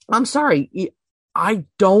sorry. I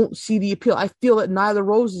don't see the appeal. I feel that Nyla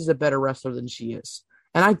Rose is a better wrestler than she is.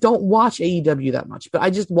 And I don't watch AEW that much, but I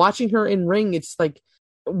just watching her in ring, it's like,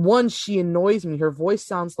 one, she annoys me. Her voice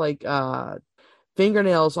sounds like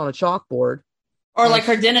fingernails on a chalkboard. Or like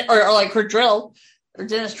her dentist, or like her drill, or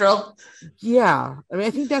dentist drill. Yeah. I mean, I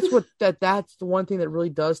think that's that's the one thing that really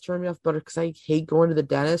does turn me off better, because I hate going to the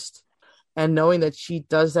dentist and knowing that she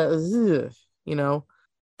does that,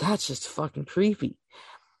 that's just fucking creepy.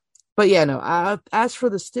 But yeah, no, as for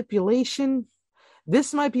the stipulation,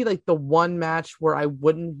 this might be like the one match where I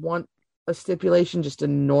wouldn't want a stipulation, just a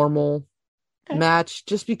normal match,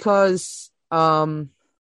 just because there's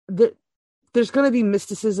going to be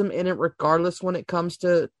mysticism in it regardless when it comes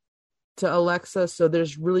to Alexa, so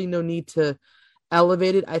there's really no need to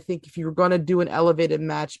elevate it. I think if you're going to do an elevated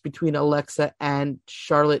match between Alexa and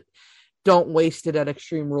Charlotte, don't waste it at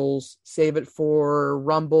Extreme Rules. Save it for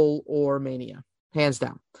Rumble or Mania. Hands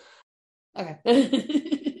down. Okay.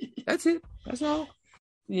 That's it. That's all.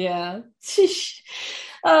 Yeah.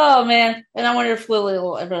 Oh, man. And I wonder if Lily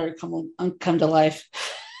will ever come to life.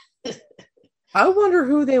 I wonder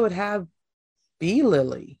who they would have be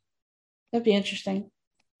Lily. That'd be interesting.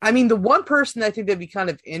 I mean, the one person I think that'd be kind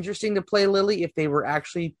of interesting to play Lily if they were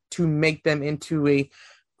actually to make them into a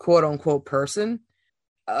quote unquote person.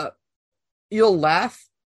 You'll laugh.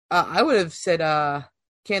 I would have said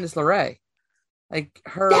Candice LeRae. Like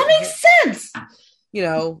her. That makes sense.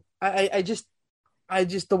 I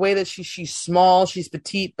just the way that she's small, she's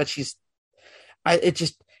petite, but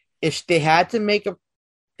if they had to make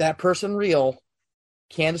that person real,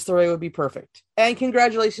 Candice LeRae would be perfect. And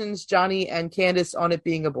congratulations, Johnny and Candice, on it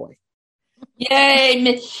being a boy.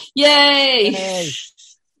 Yay! Yay!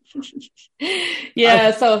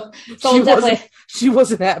 Yeah, so she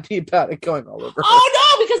wasn't happy about it going all over her.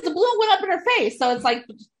 Oh no, because the balloon went up in her face. So it's like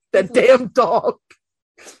that damn dog.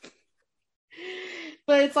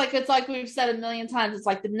 But it's like we've said a million times. It's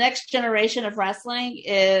like the next generation of wrestling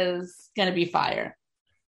is going to be fire.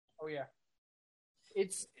 Oh yeah.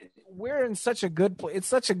 we're in such a good place. It's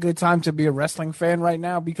such a good time to be a wrestling fan right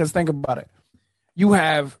now because think about it. You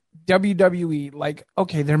have WWE, like,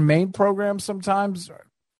 okay, their main programs sometimes are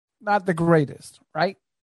not the greatest, right?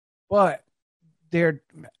 But they're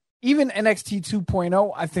even NXT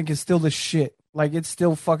 2.0, I think is still the shit. Like, it's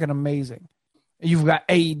still fucking amazing. You've got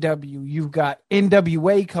AEW, you've got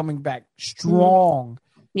NWA coming back strong.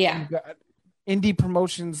 Yeah. You've got indie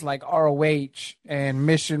promotions like ROH and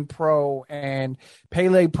Mission Pro and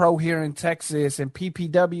Pele Pro here in Texas and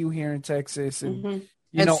PPW here in Texas and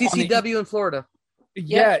CCW in Florida.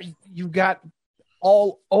 Yeah, you got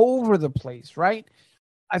all over the place, right?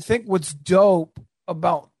 I think what's dope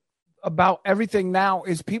about everything now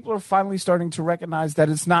is people are finally starting to recognize that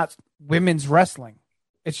it's not women's wrestling.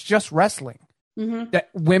 It's just wrestling. Mm-hmm. That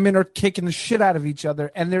women are kicking the shit out of each other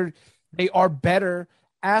and they are better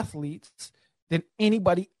athletes than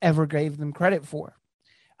anybody ever gave them credit for.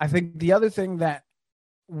 I think the other thing that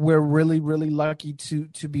we're really, really lucky to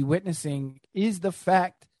be witnessing is the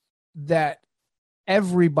fact that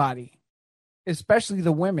everybody, especially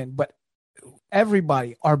the women, but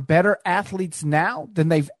everybody are better athletes now than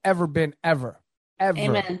they've ever been ever.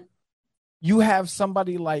 Amen. You have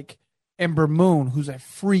somebody like Ember Moon, who's a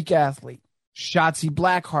freak athlete. Shotzi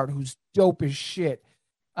Blackheart, who's dope as shit.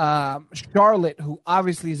 Charlotte, who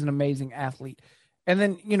obviously is an amazing athlete. And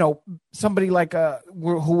then, somebody like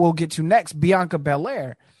who we'll get to next, Bianca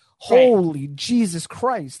Belair. Holy Jesus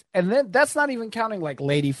Christ. And then that's not even counting like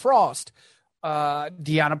Lady Frost,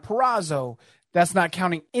 Deonna Purrazzo. That's not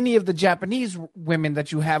counting any of the Japanese women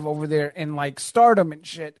that you have over there in like Stardom and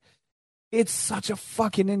shit. It's such a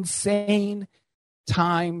fucking insane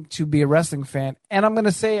time to be a wrestling fan. And I'm going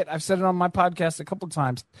to say it. I've said it on my podcast a couple of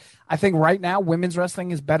times. I think right now women's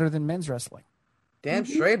wrestling is better than men's wrestling. Damn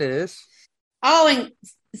straight it is. Oh, and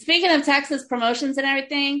speaking of Texas promotions and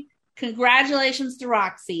everything, congratulations to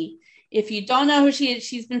Roxy. If you don't know who she is,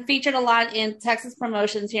 she's been featured a lot in Texas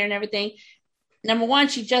promotions here and everything. Number one,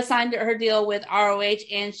 she just signed her deal with ROH,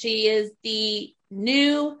 and she is the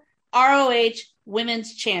new ROH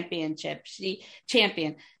Women's Championship. She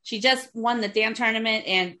just won the damn tournament,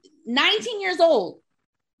 and 19 years old.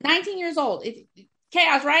 19 years old.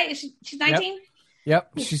 Chaos, right? She's 19?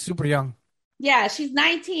 Yep. She's super young. Yeah, she's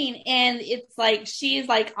 19, and it's like she's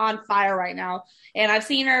like on fire right now. And I've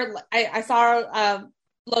seen her. I saw her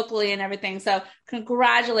locally and everything. So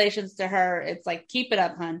congratulations to her. It's like, keep it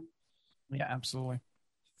up, hun. Yeah, absolutely.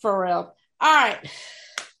 For real. All right.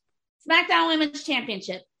 SmackDown Women's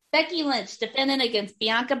Championship. Becky Lynch defending against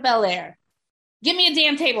Bianca Belair. Give me a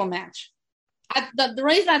damn table match. The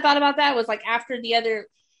reason I thought about that was like after the other,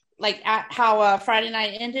 like how Friday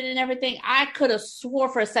night ended and everything, I could have swore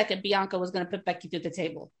for a second Bianca was going to put Becky through the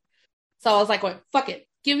table. So I was like, well, fuck it.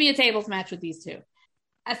 Give me a tables match with these two.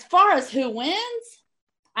 As far as who wins,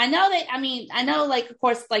 I know, like, of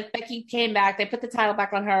course, like Becky came back. They put the title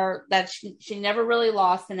back on her that she never really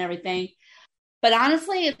lost and everything. But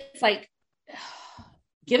honestly, it's like,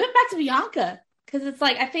 give it back to Bianca. Because it's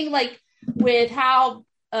like, I think like with how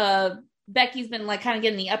Becky's been like kind of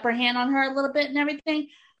getting the upper hand on her a little bit and everything,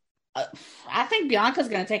 I think Bianca's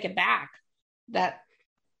going to take it back.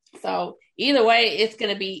 So either way, it's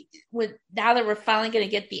going to be now that we're finally going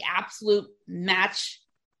to get the absolute match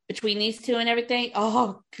between these two and everything.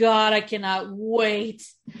 Oh God, I cannot wait.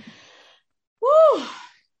 Woo,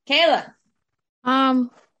 Kayla.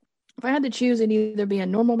 If I had to choose, it'd either be a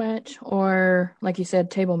normal match or, like you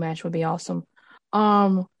said, table match would be awesome.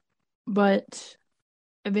 But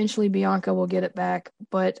eventually Bianca will get it back,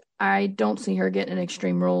 but I don't see her getting an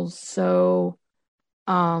Extreme Rules. So,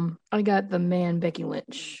 I got the man Becky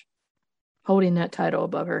Lynch holding that title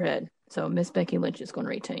above her head. So Miss Becky Lynch is going to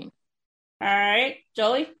retain. All right,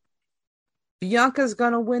 Joey. Bianca's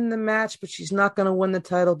going to win the match, but she's not going to win the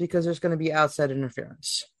title because there's going to be outside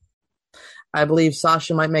interference. I believe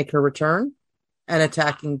Sasha might make her return and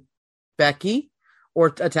attacking Becky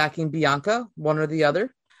or attacking Bianca, one or the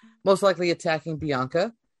other. Most likely attacking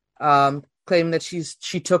Bianca, claiming that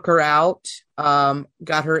she took her out,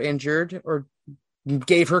 got her injured, or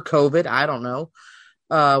gave her COVID. I don't know.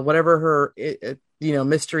 Whatever her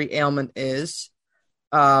mystery ailment is,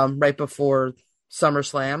 right before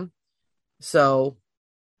SummerSlam. So,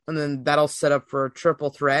 and then that'll set up for a triple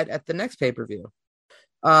threat at the next pay-per-view.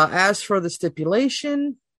 As for the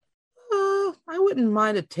stipulation, I wouldn't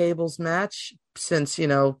mind a tables match since,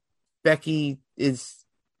 Becky is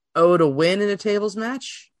owed a win in a tables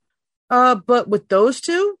match. But with those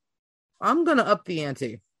two, I'm going to up the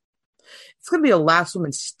ante. It's going to be a last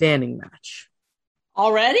woman standing match.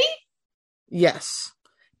 Already? Yes,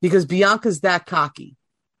 because Bianca's that cocky,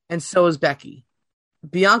 and so is Becky.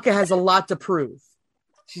 Bianca has a lot to prove.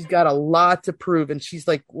 she's got a lot to prove, and she's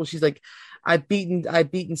like, I've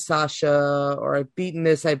beaten Sasha, or I've beaten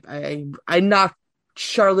this. I knocked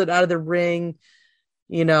Charlotte out of the ring,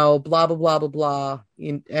 blah blah blah blah blah,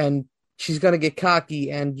 and she's gonna get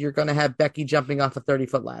cocky, and you're gonna have Becky jumping off a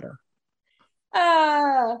 30-foot ladder.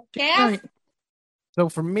 Yeah. So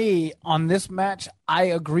for me, on this match, I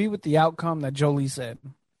agree with the outcome that Jolie said.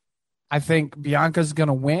 I think Bianca's going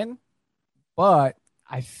to win, but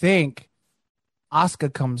I think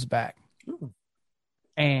Asuka comes back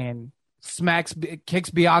and kicks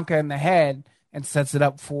Bianca in the head and sets it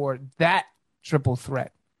up for that triple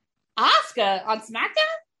threat. Asuka on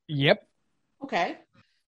SmackDown? Yep. Okay.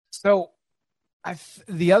 So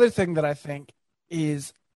the other thing that I think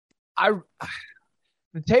is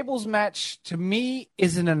the tables match to me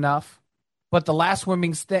isn't enough, but the last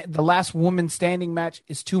woman standing match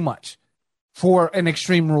is too much for an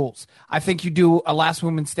Extreme Rules. I think you do a last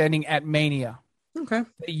woman standing at Mania. Okay.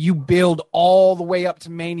 You build all the way up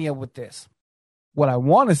to Mania with this. What I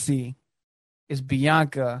want to see is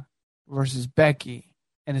Bianca versus Becky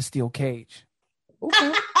in a steel cage.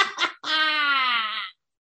 Okay.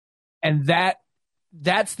 And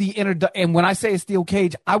that's the and when I say a steel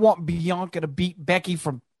cage, I want Bianca to beat Becky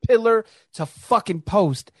from pillar to fucking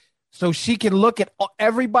post, so she can look at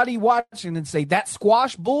everybody watching and say that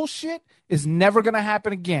squash bullshit is never gonna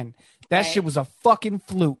happen again. That shit was a fucking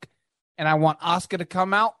fluke. And I want Asuka to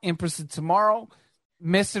come out, Empress of Tomorrow,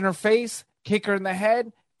 miss in her face, kick her in the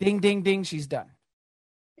head, ding ding ding, she's done.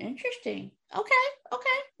 Interesting. Okay.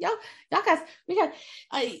 Y'all guys,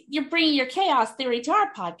 you're bringing your chaos theory to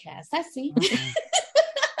our podcast. I see.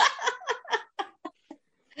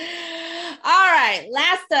 All right,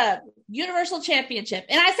 last up, Universal Championship.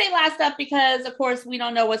 And I say last up because, of course, we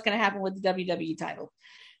don't know what's going to happen with the WWE title.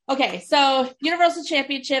 Okay, so Universal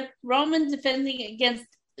Championship, Roman defending against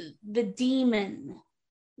the Demon.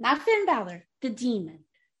 Not Finn Balor, the Demon.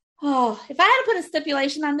 Oh, if I had to put a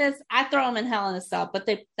stipulation on this, I'd throw him in Hell in a Cell, but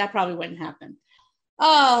that probably wouldn't happen.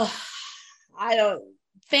 Oh,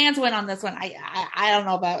 fans win on this one. I don't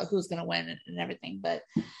know about who's going to win and everything, but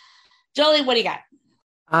Jolie, what do you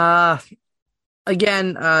got?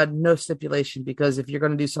 Again, no stipulation, because if you're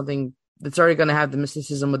going to do something that's already going to have the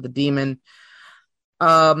mysticism with the Demon,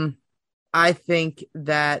 I think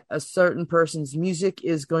that a certain person's music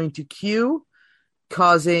is going to cue,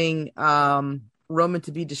 causing Roman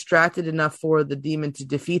to be distracted enough for the Demon to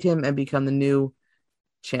defeat him and become the new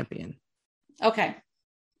champion. Okay.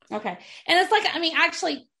 And it's like,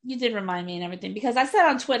 actually, you did remind me and everything, because I said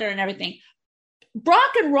on Twitter and everything,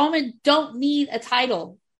 Brock and Roman don't need a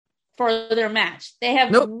title for their match. They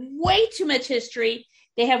have way too much history.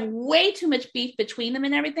 They have way too much beef between them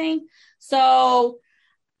and everything. So,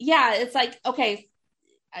 yeah, it's like, okay,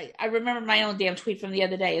 I remember my own damn tweet from the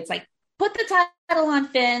other day. It's like, put the title on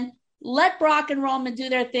Finn, let Brock and Roman do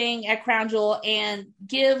their thing at Crown Jewel, and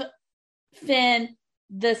give Finn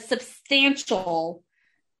the substantial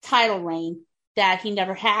title reign that he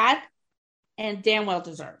never had and damn well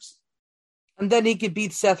deserves. And then he could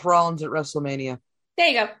beat Seth Rollins at WrestleMania. There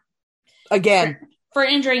you go. Again. For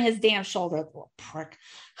injuring his damn shoulder. Oh, prick.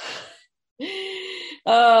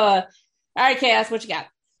 All right, Chaos, what you got?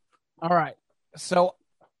 All right. So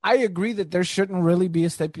I agree that there shouldn't really be a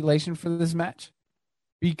stipulation for this match,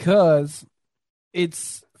 because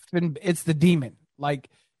it's the Demon. Like,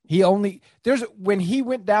 when he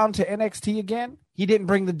went down to NXT again, he didn't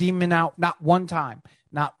bring the Demon out not one time.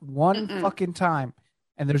 Not one fucking time.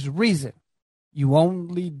 And there's a reason. You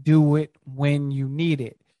only do it when you need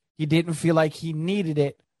it. He didn't feel like he needed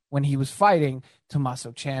it when he was fighting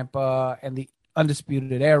Tommaso Ciampa and the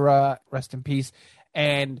Undisputed Era, rest in peace,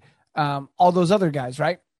 and all those other guys,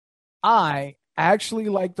 right? I actually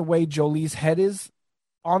like the way Jolie's head is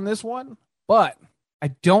on this one, but I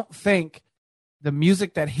don't think the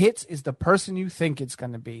music that hits is the person you think it's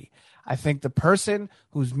going to be. I think the person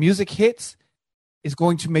whose music hits is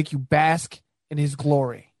going to make you bask in his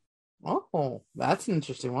glory. Oh, that's an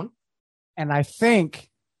interesting one. And I think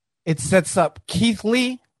it sets up Keith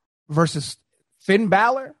Lee versus Finn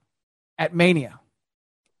Balor at Mania.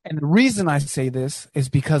 And the reason I say this is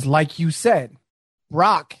because, like you said,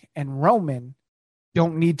 Brock and Roman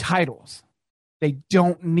don't need titles. They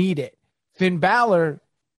don't need it. Finn Balor,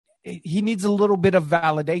 he needs a little bit of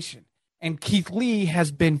validation. And Keith Lee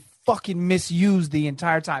has been fucking misused the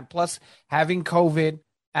entire time. Plus, having COVID,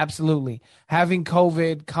 absolutely. Having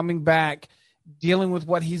COVID, coming back, dealing with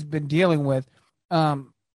what he's been dealing with.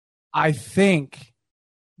 I think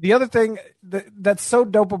the other thing that's so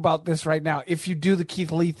dope about this right now, if you do the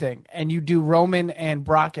Keith Lee thing and you do Roman and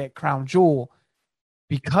Brock at Crown Jewel,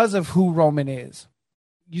 because of who Roman is,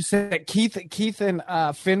 you said Keith and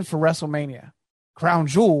Finn for WrestleMania. Crown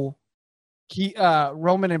Jewel,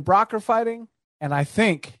 Roman and Brock are fighting, and I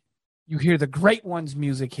think you hear the Great Ones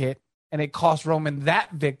music hit, and it cost Roman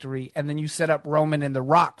that victory, and then you set up Roman and The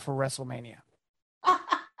Rock for WrestleMania.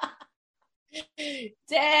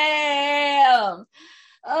 Damn.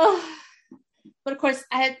 Oh, but of course,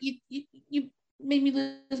 you made me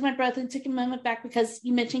lose my breath and took a moment back because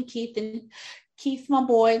you mentioned Keith, and Keith, my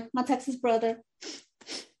boy, my Texas brother.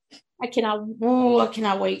 I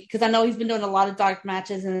cannot wait because I know he's been doing a lot of dark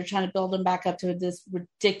matches, and they're trying to build him back up to this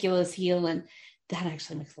ridiculous heel, and that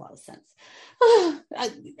actually makes a lot of sense. All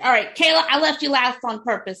right, Kayla, I left you last on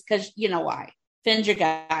purpose because you know why. Finn's your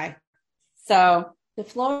guy, so the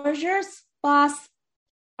floor is yours, boss.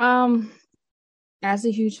 As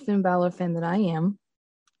a huge Finn Balor fan that I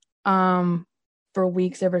am, for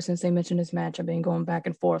weeks ever since they mentioned this match, I've been going back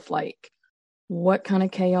and forth like, what kind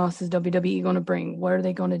of chaos is WWE going to bring? What are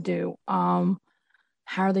they going to do? How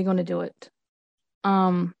are they going to do it?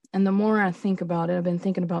 And the more I think about it, I've been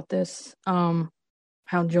thinking about this, how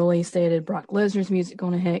Jolie stated Brock Lesnar's music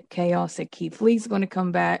going to hit, chaos that Keith Lee's going to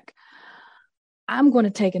come back. I'm going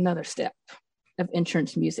to take another step of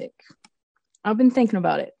entrance music. I've been thinking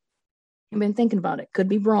about it. Could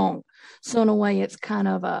be wrong. So in a way, it's kind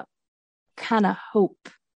of hope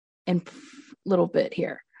and little bit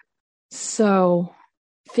here. So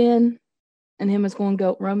Finn and him is going to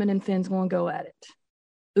go, Roman and Finn's going to go at it.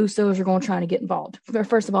 Usos are going to try to get involved.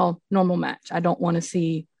 First of all, normal match. I don't want to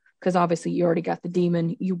see, because obviously you already got the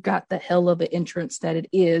demon. You got the hell of the entrance that it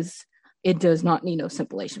is. It does not need no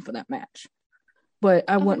stipulation for that match. But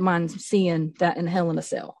I wouldn't mind seeing that in Hell in a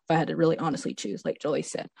Cell if I had to really honestly choose, like Jolie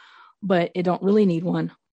said. But it don't really need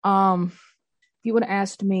one. If you would have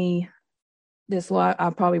asked me this lot, I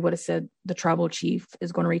probably would have said the tribal chief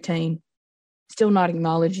is going to retain. Still not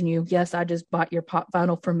acknowledging you. Yes, I just bought your pop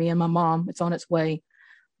vinyl for me and my mom. It's on its way,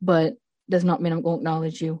 but does not mean I'm going to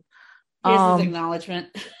acknowledge you. Here's his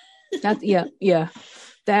acknowledgement. That's yeah.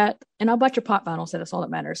 That, and I bought your pop vinyl, so that's all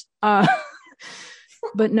that matters.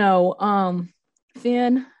 But no,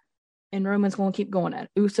 Finn and Roman's going to keep going at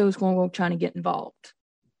it. Uso's going to go trying to get involved,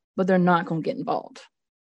 but they're not going to get involved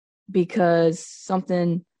because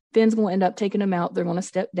Finn's going to end up taking them out. They're going to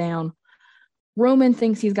step down. Roman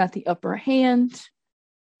thinks he's got the upper hand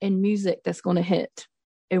in music that's going to hit.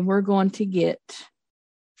 And we're going to get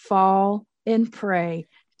Fall and Pray.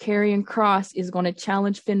 Karrion Kross is going to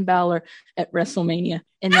challenge Finn Balor at WrestleMania.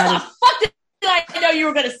 And how the fuck did I know you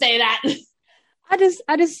were going to say that? I just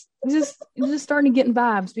starting to get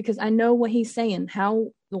vibes because I know what he's saying,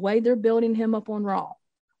 how the way they're building him up on Raw.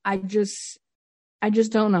 I just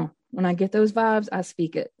don't know. When I get those vibes, I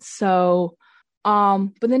speak it. So, but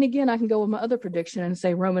then again, I can go with my other prediction and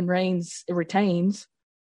say Roman Reigns retains.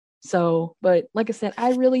 So, but like I said,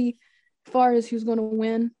 as far as who's going to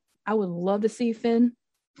win, I would love to see Finn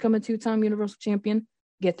become a 2-time Universal Champion,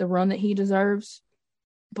 get the run that he deserves.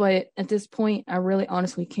 But at this point, I really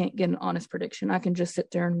honestly can't get an honest prediction. I can just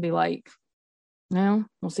sit there and be like, well,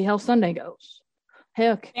 we'll see how Sunday goes.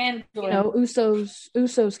 Heck,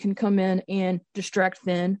 Usos can come in and distract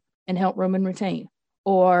Finn and help Roman retain.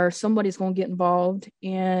 Or somebody's going to get involved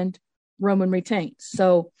and Roman retains.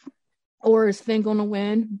 So, or is Finn going to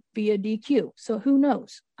win via DQ? So who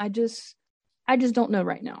knows? I just don't know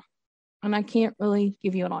right now. And I can't really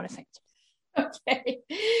give you an honest answer. Okay.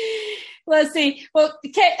 Let's see. Well,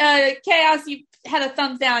 Chaos, you had a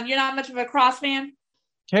thumbs down. You're not much of a Cross fan?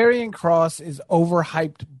 Karrion Kross is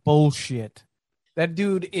overhyped bullshit. That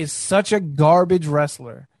dude is such a garbage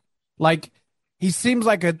wrestler. Like, he seems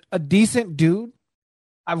like a decent dude.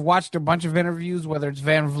 I've watched a bunch of interviews, whether it's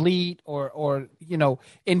Van Vliet or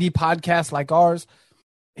indie podcasts like ours.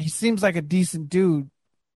 He seems like a decent dude.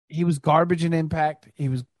 He was garbage in Impact. He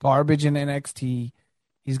was garbage in NXT.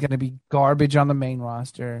 He's going to be garbage on the main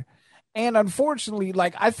roster. And unfortunately,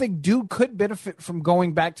 I think dude could benefit from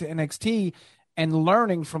going back to NXT and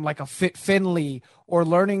learning from like a Fit Finlay or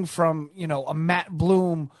learning from, a Matt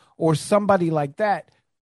Bloom or somebody like that.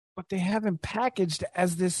 But they have him packaged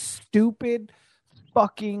as this stupid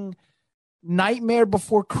fucking Nightmare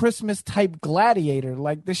Before Christmas type gladiator.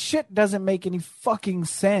 Like, the shit doesn't make any fucking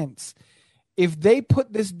sense. If they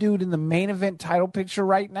put this dude in the main event title picture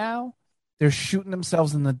right now, they're shooting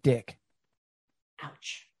themselves in the dick.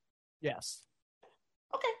 Ouch. Yes.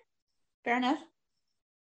 Okay. Fair enough.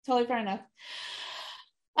 Totally fair enough.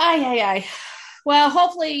 Aye. Well,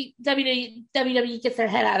 hopefully WWE gets their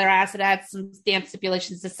head out of their ass and adds some damn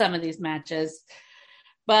stipulations to some of these matches.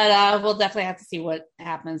 But we'll definitely have to see what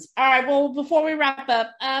happens. All right. Well, before we wrap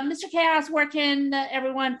up, Mr. Chaos, where can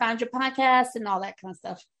everyone find your podcast and all that kind of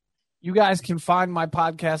stuff? You guys can find my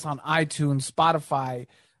podcast on iTunes, Spotify,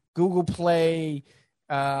 Google Play,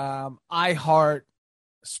 iHeart.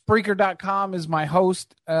 Spreaker.com is my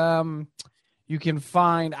host. You can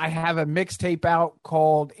find, I have a mixtape out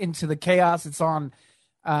called Into the Chaos. It's on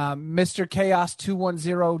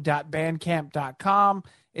mrchaos210.bandcamp.com.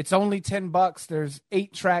 It's only $10. There's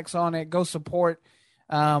 8 tracks on it. Go support.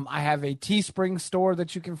 I have a Teespring store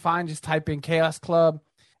that you can find. Just type in Chaos Club.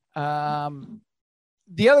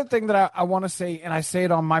 The other thing that I want to say, and I say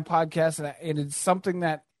it on my podcast, and it's something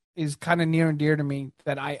that is kind of near and dear to me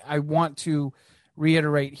that I want to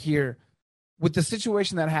reiterate here. With the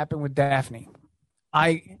situation that happened with Daphne,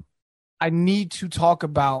 I need to talk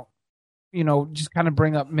about, just kind of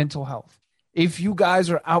bring up mental health. If you guys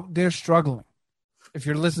are out there struggling, if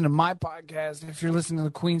you're listening to my podcast, if you're listening to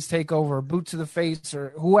the Queen's Takeover, or Boot to the Face,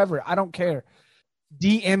 or whoever, I don't care.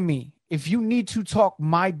 DM me. If you need to talk,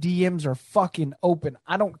 my DMs are fucking open.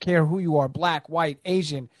 I don't care who you are, black, white,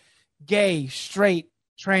 Asian, gay, straight,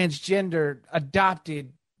 transgender,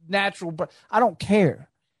 adopted, natural. I don't care.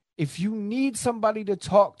 If you need somebody to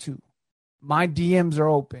talk to, my DMs are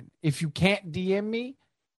open. If you can't DM me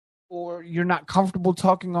or you're not comfortable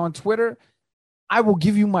talking on Twitter, I will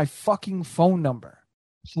give you my fucking phone number.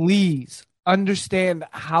 Please understand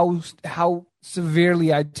how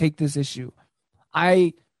severely I take this issue.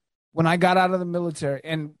 When I got out of the military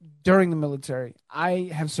and during the military, I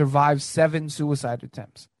have survived 7 suicide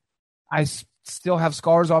attempts. I still have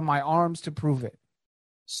scars on my arms to prove it.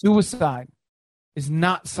 Suicide is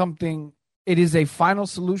not something, it is a final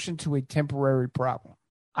solution to a temporary problem.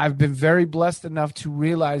 I've been very blessed enough to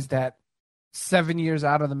realize that 7 years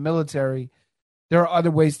out of the military, there are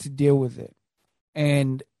other ways to deal with it.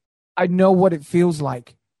 And I know what it feels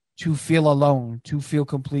like to feel alone, to feel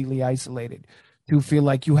completely isolated, to feel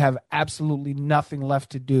like you have absolutely nothing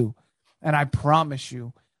left to do. And I promise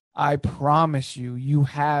you, you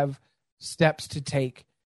have steps to take.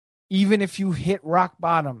 Even if you hit rock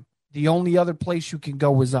bottom, the only other place you can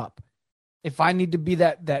go is up. If I need to be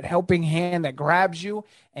that helping hand that grabs you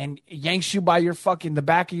and yanks you by your the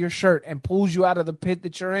back of your shirt and pulls you out of the pit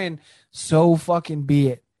that you're in, so fucking be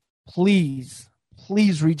it. Please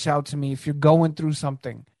reach out to me if you're going through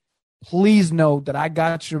something. Please know that I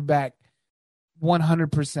got your back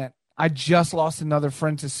 100%. I just lost another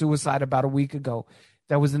friend to suicide about a week ago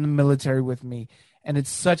that was in the military with me. And it's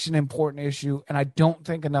such an important issue. And I don't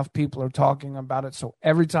think enough people are talking about it. So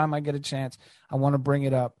every time I get a chance, I want to bring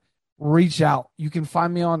it up. Reach out. You can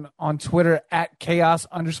find me on Twitter at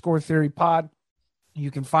chaos_theory_pod. You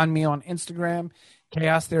can find me on Instagram,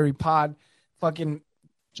 Chaos Theory Pod, fucking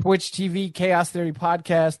Twitch TV, Chaos Theory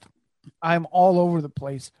Podcast. I'm all over the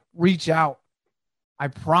place. Reach out. I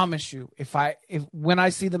promise you, if when I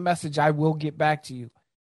see the message, I will get back to you.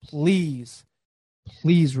 Please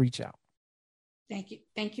reach out. Thank you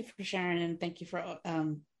for sharing, and thank you for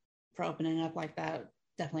opening up like that.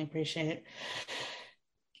 Definitely appreciate it.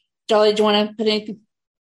 Jolly, do you want to put anything?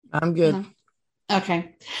 I'm good. No?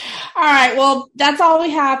 Okay. All right. Well, that's all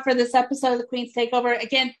we have for this episode of the Queen's Takeover.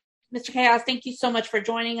 Again, Mr. Chaos, thank you so much for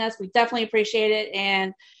joining us. We definitely appreciate it.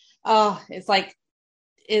 And it's like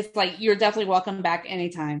you're definitely welcome back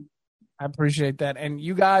anytime. I appreciate that. And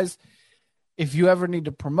you guys, if you ever need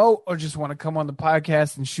to promote or just want to come on the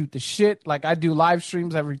podcast and shoot the shit, like I do live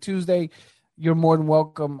streams every Tuesday, you're more than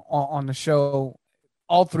welcome on the show.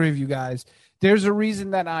 All 3 of you guys. There's a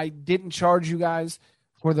reason that I didn't charge you guys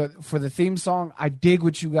for the theme song. I dig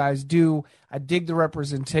what you guys do. I dig the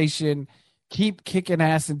representation. Keep kicking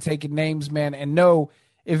ass and taking names, man. And know,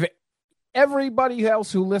 if everybody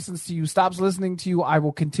else who listens to you stops listening to you, I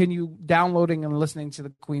will continue downloading and listening to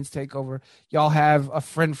the Queen's Takeover. Y'all have a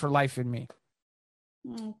friend for life in me.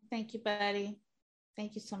 Thank you, buddy.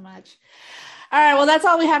 Thank you so much. All right. Well, that's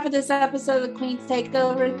all we have for this episode of the Queen's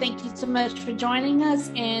Takeover. Thank you so much for joining us,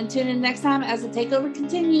 and tune in next time as the takeover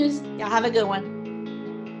continues. Y'all have a good one.